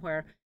live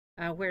somewhere,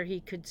 where he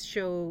could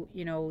show,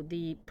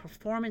 the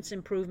performance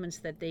improvements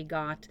that they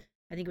got.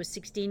 I think it was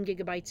 16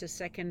 gigabytes a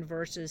second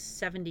versus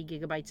 70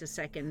 gigabytes a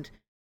second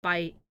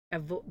by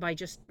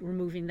just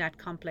removing that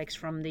complex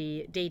from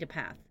the data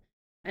path.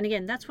 And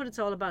again, that's what it's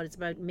all about. It's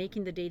about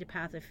making the data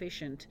path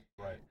efficient.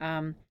 Right.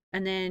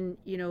 And then,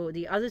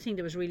 the other thing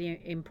that was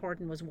really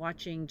important was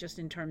watching just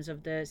in terms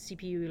of the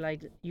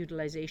CPU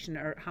utilization,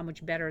 or how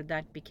much better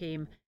that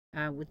became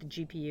with the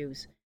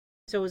GPUs.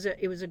 So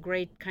it was a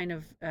great kind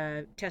of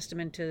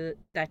testament to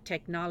that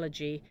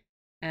technology.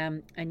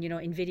 And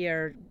NVIDIA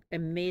are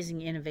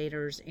amazing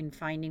innovators in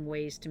finding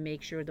ways to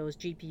make sure those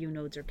GPU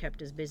nodes are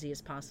kept as busy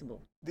as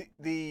possible.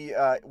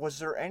 Was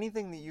there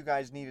anything that you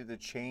guys needed to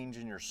change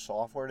in your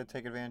software to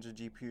take advantage of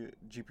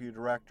GPU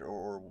Direct,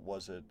 or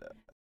was it?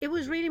 It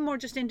was really more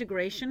just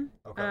integration.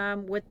 Okay.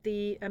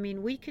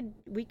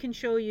 We can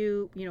show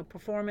you,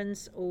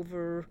 performance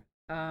over,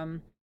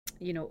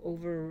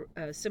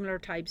 similar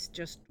types,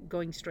 just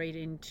going straight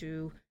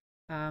into,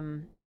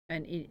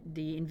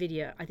 the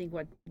NVIDIA. I think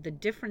what the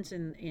difference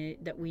in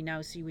that we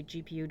now see with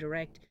GPU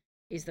Direct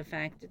is the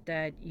fact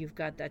that you've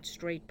got that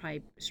straight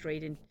pipe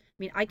straight in.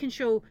 I can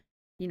show,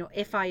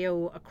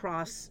 FIO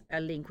across a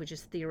link, which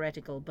is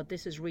theoretical, but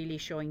this is really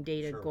showing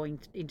data Sure. going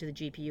into the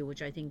GPU,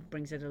 which I think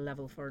brings it a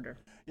level further.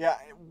 Yeah.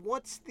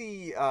 What's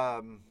the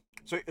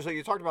so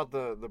you talked about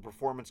the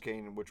performance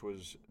gain, which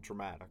was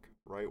dramatic,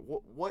 right?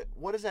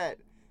 What does that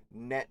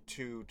net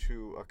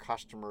to a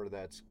customer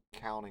that's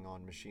counting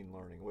on machine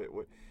learning?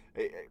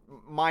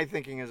 My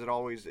thinking is it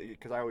always,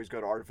 because I always go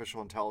to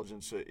artificial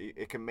intelligence,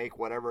 it can make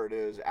whatever it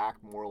is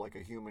act more like a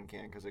human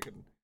can, because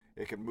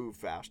it can move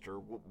faster.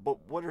 But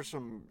what are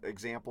some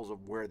examples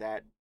of where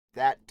that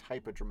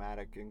type of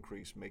dramatic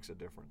increase makes a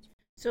difference?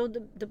 So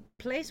the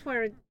place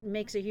where it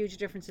makes a huge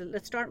difference,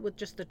 let's start with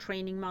just the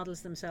training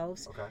models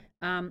themselves. Okay.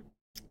 Um,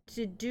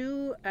 to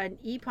do an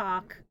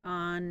epoch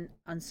on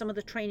some of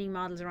the training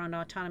models around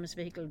autonomous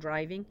vehicle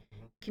driving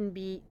can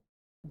be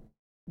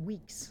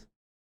weeks.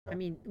 I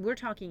mean, we're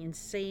talking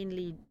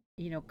insanely,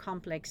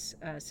 complex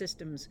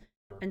systems,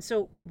 and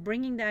so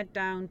bringing that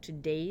down to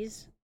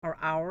days or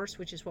hours,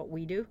 which is what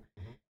we do,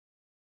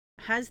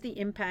 has the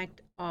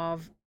impact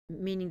of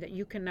meaning that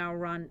you can now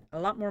run a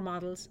lot more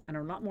models and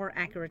a lot more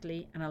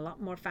accurately and a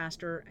lot more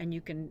faster, and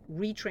you can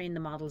retrain the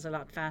models a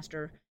lot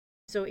faster.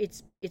 So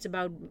it's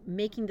about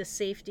making the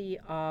safety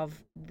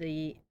of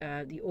the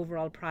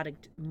overall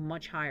product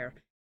much higher.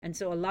 And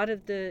so a lot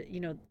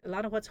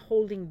of what's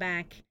holding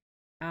back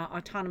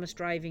autonomous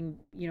driving,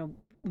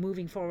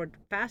 moving forward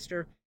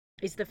faster,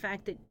 is the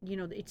fact that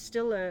it's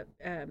still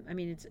I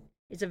mean,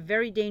 it's a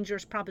very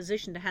dangerous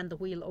proposition to hand the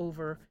wheel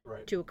over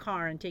Right. to a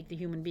car and take the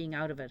human being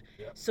out of it.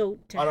 Yeah. So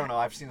I don't know.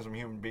 I've seen some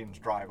human beings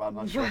drive. I'm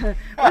not sure.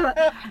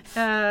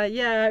 well,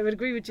 yeah, I would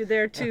agree with you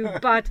there too.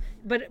 But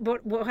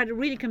what it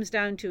really comes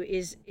down to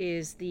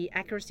is the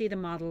accuracy of the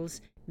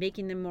models,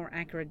 making them more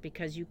accurate,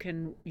 because you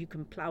can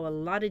plow a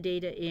lot of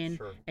data in,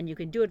 Sure. and you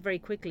can do it very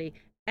quickly.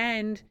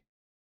 And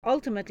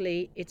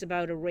ultimately, it's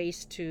about a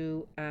race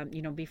to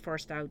be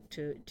first out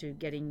to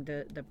getting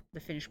the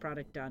finished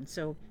product done.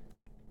 So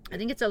I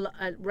think it's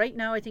right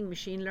now, I think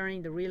machine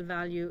learning, the real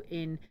value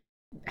in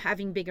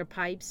having bigger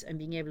pipes and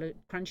being able to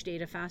crunch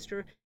data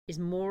faster, is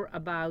more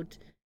about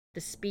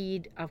the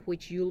speed of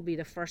which you'll be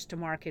the first to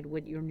market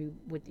with your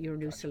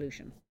new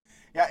solution.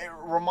 Yeah, it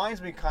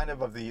reminds me kind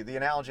of the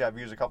analogy I've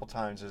used a couple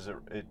times, is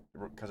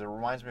because it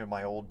reminds me of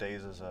my old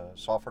days as a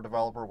software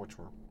developer, which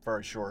were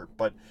very short.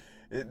 But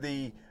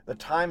the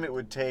time it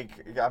would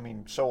take, I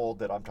mean, so old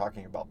that I'm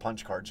talking about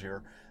punch cards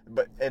here.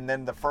 And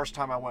then the first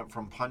time I went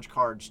from punch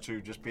cards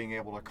to just being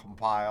able to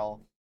compile,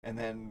 and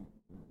then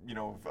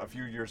a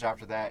few years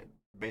after that,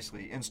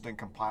 basically instant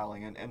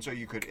compiling, and so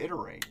you could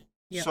iterate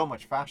so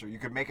much faster. You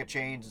could make a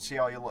change and see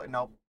how you look.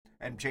 Nope,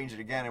 and change it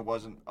again. It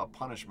wasn't a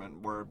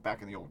punishment, where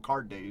back in the old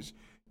card days,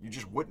 you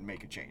just wouldn't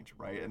make a change,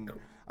 right? And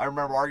I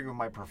remember arguing with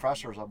my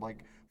professors. I'm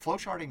like,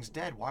 flowcharting's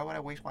dead. Why would I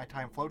waste my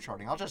time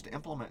flowcharting? I'll just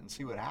implement and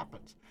see what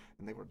happens.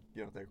 And they were,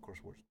 they of course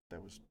were.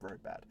 That was very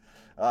bad.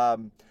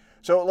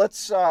 So let's.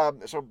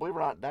 So believe it or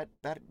not,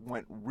 that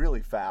went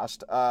really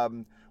fast.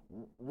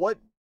 What?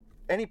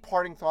 Any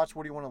parting thoughts?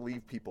 What do you want to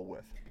leave people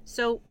with?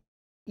 So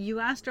you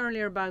asked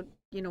earlier about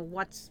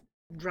what's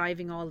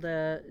driving all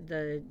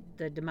the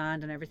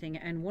demand and everything,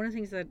 and one of the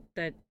things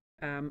that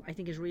I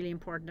think is really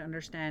important to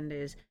understand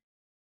is,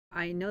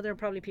 I know there are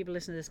probably people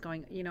listening to this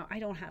going, I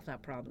don't have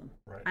that problem,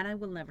 Right. and I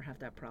will never have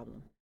that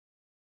problem.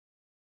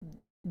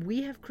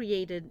 We have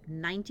created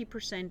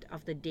 90%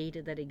 of the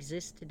data that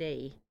exists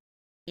today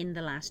in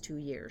the last 2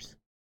 years,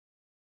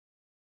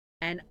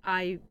 and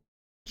I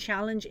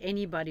challenge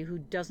anybody who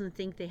doesn't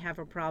think they have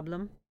a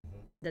problem,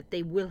 that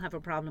they will have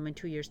a problem in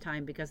 2 years'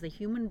 time, because the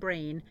human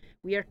brain,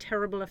 we are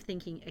terrible of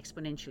thinking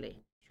exponentially.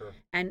 Sure.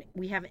 And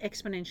we have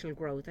exponential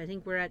growth. I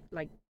think we're at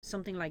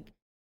something like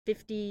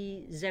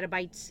 50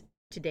 zettabytes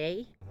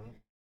today,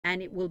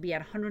 and it will be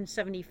at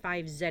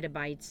 175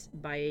 zettabytes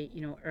by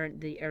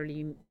the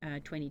early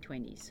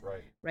 2020s.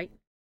 Right. Right.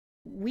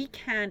 We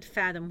can't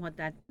fathom what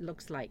that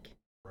looks like.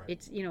 Right.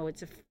 It's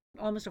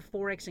almost a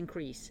 4x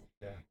increase.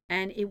 Yeah.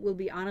 And it will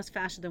be on us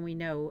faster than we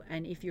know.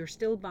 And if you're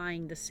still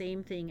buying the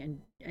same thing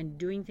and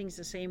doing things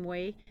the same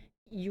way,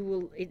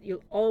 you'll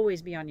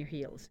always be on your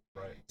heels.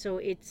 Right.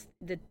 So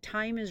the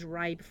time is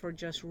ripe for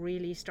just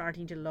really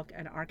starting to look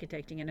at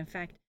architecting. And in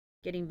fact,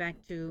 getting back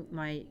to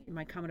my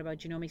comment about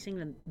Genomics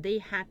England, they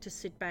had to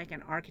sit back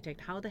and architect,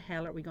 how the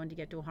hell are we going to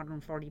get to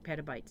 140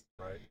 petabytes?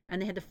 Right.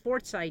 And they had the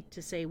foresight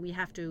to say, we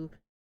have to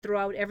throw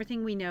out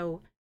everything we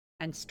know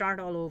and start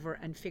all over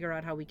and figure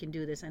out how we can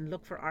do this, and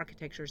look for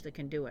architectures that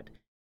can do it.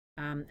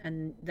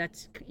 And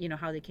that's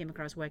how they came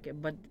across Weka.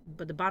 But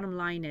the bottom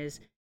line is,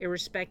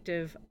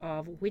 irrespective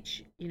of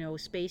which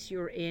space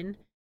you're in,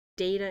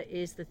 data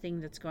is the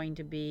thing that's going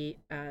to be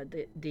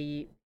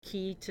the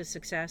key to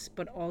success,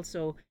 but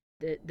also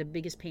the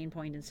biggest pain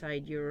point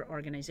inside your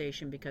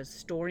organization, because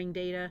storing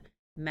data,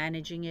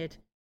 managing it,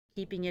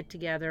 keeping it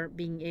together,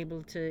 being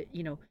able to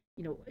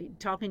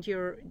talking to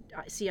your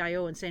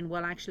CIO and saying,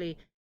 well, actually,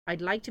 I'd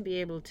like to be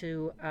able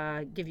to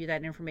give you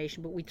that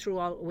information, but we threw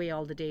away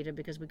all the data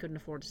because we couldn't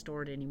afford to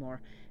store it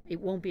anymore. It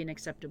won't be an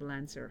acceptable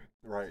answer.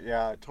 Right.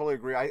 Yeah, I totally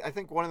agree. I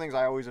think one of the things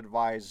I always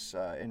advise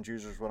end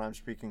users when I'm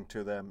speaking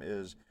to them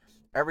is,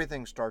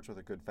 everything starts with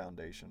a good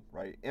foundation,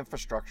 right?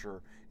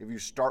 Infrastructure, if you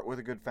start with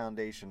a good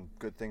foundation,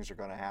 good things are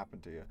going to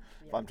happen to you.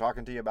 Yeah. If I'm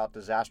talking to you about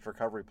disaster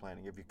recovery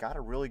planning, if you've got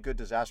a really good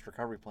disaster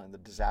recovery plan, the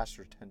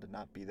disasters tend to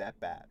not be that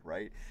bad,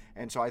 right?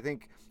 And so I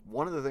think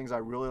one of the things I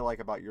really like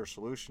about your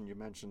solution, you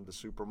mentioned the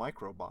super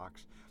micro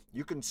box.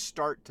 You can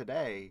start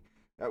today.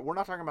 We're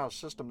not talking about a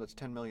system that's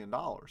 $10 million,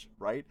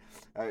 right?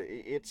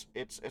 It's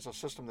a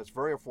system that's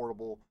very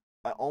affordable.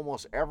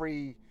 Almost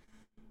every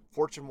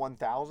Fortune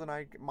 1000,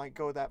 I might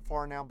go that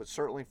far now, but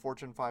certainly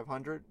Fortune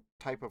 500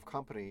 type of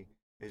company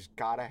has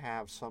got to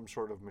have some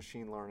sort of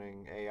machine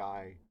learning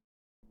AI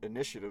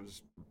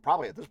initiatives,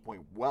 probably at this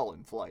point well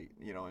in flight,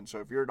 and so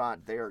if you're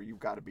not there, you've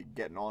got to be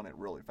getting on it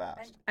really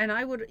fast. And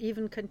I would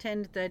even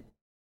contend that,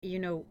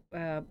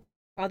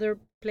 other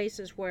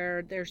places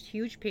where there's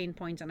huge pain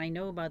points, and I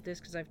know about this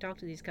because I've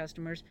talked to these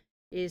customers,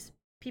 is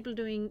people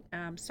doing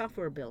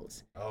software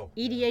builds,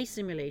 EDA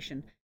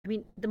simulation. I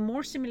mean, the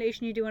more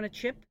simulation you do on a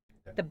chip,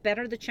 the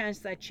better the chance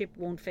that chip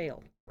won't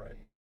fail. Right.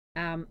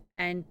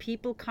 And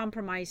people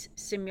compromise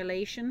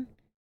simulation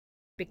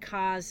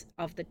because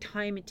of the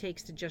time it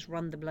takes to just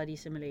run the bloody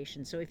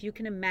simulation. So if you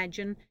can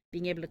imagine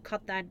being able to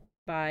cut that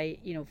by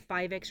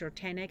 5x or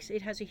 10x,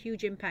 it has a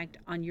huge impact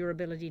on your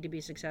ability to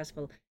be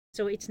successful.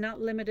 So it's not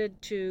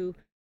limited to,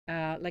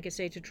 like I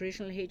say, to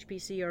traditional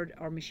HPC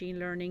or machine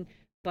learning,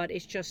 but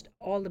it's just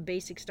all the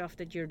basic stuff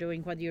that you're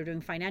doing, whether you're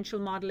doing financial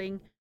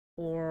modeling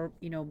or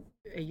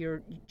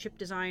your chip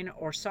design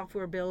or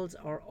software builds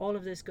or all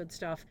of this good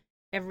stuff.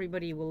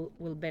 Everybody will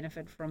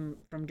benefit from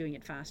doing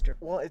it faster.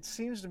 Well, it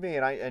seems to me,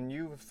 and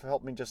you've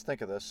helped me just think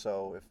of this,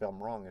 so if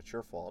I'm wrong, it's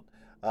your fault.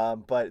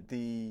 But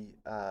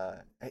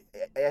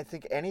I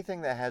think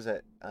anything that has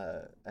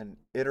an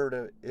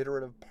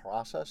iterative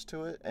process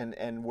to it,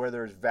 and where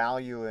there's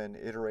value in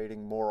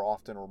iterating more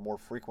often or more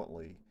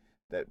frequently,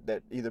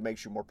 that either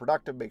makes you more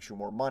productive, makes you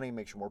more money,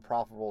 makes you more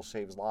profitable,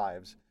 saves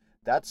lives.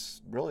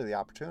 That's really the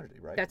opportunity,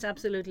 right? That's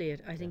absolutely it.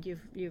 I think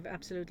you've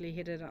absolutely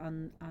hit it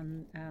on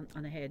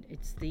the head.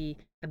 It's the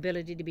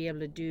ability to be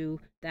able to do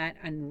that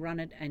and run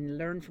it and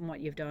learn from what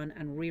you've done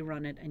and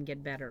rerun it and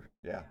get better.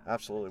 Yeah,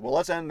 absolutely. Well,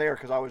 let's end there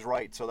because I was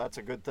right, so that's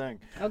a good thing.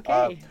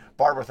 Okay.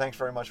 Barbara, thanks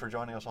very much for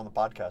joining us on the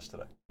podcast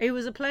today. It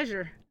was a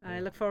pleasure.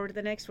 I look forward to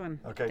the next one.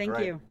 Okay, Thank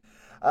great. you.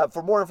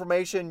 For more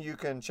information, you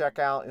can check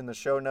out in the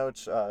show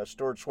notes.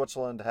 Storage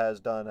Switzerland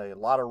has done a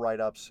lot of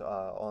write-ups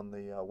on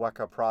the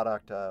Weka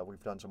product.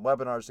 We've done some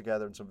webinars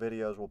together and some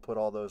videos. We'll put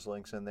all those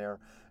links in there.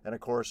 And of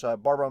course,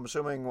 Barbara, I'm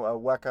assuming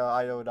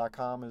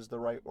WekaIO.com is the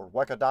right, or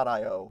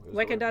Weka.io.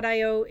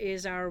 Weka.io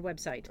is our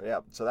website.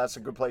 Yeah, so that's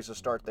a good place to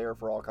start there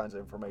for all kinds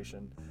of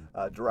information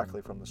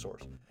directly from the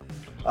source.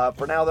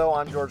 For now, though,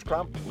 I'm George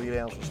Crump, lead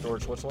analyst with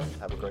Storage Switzerland.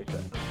 Have a great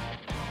day.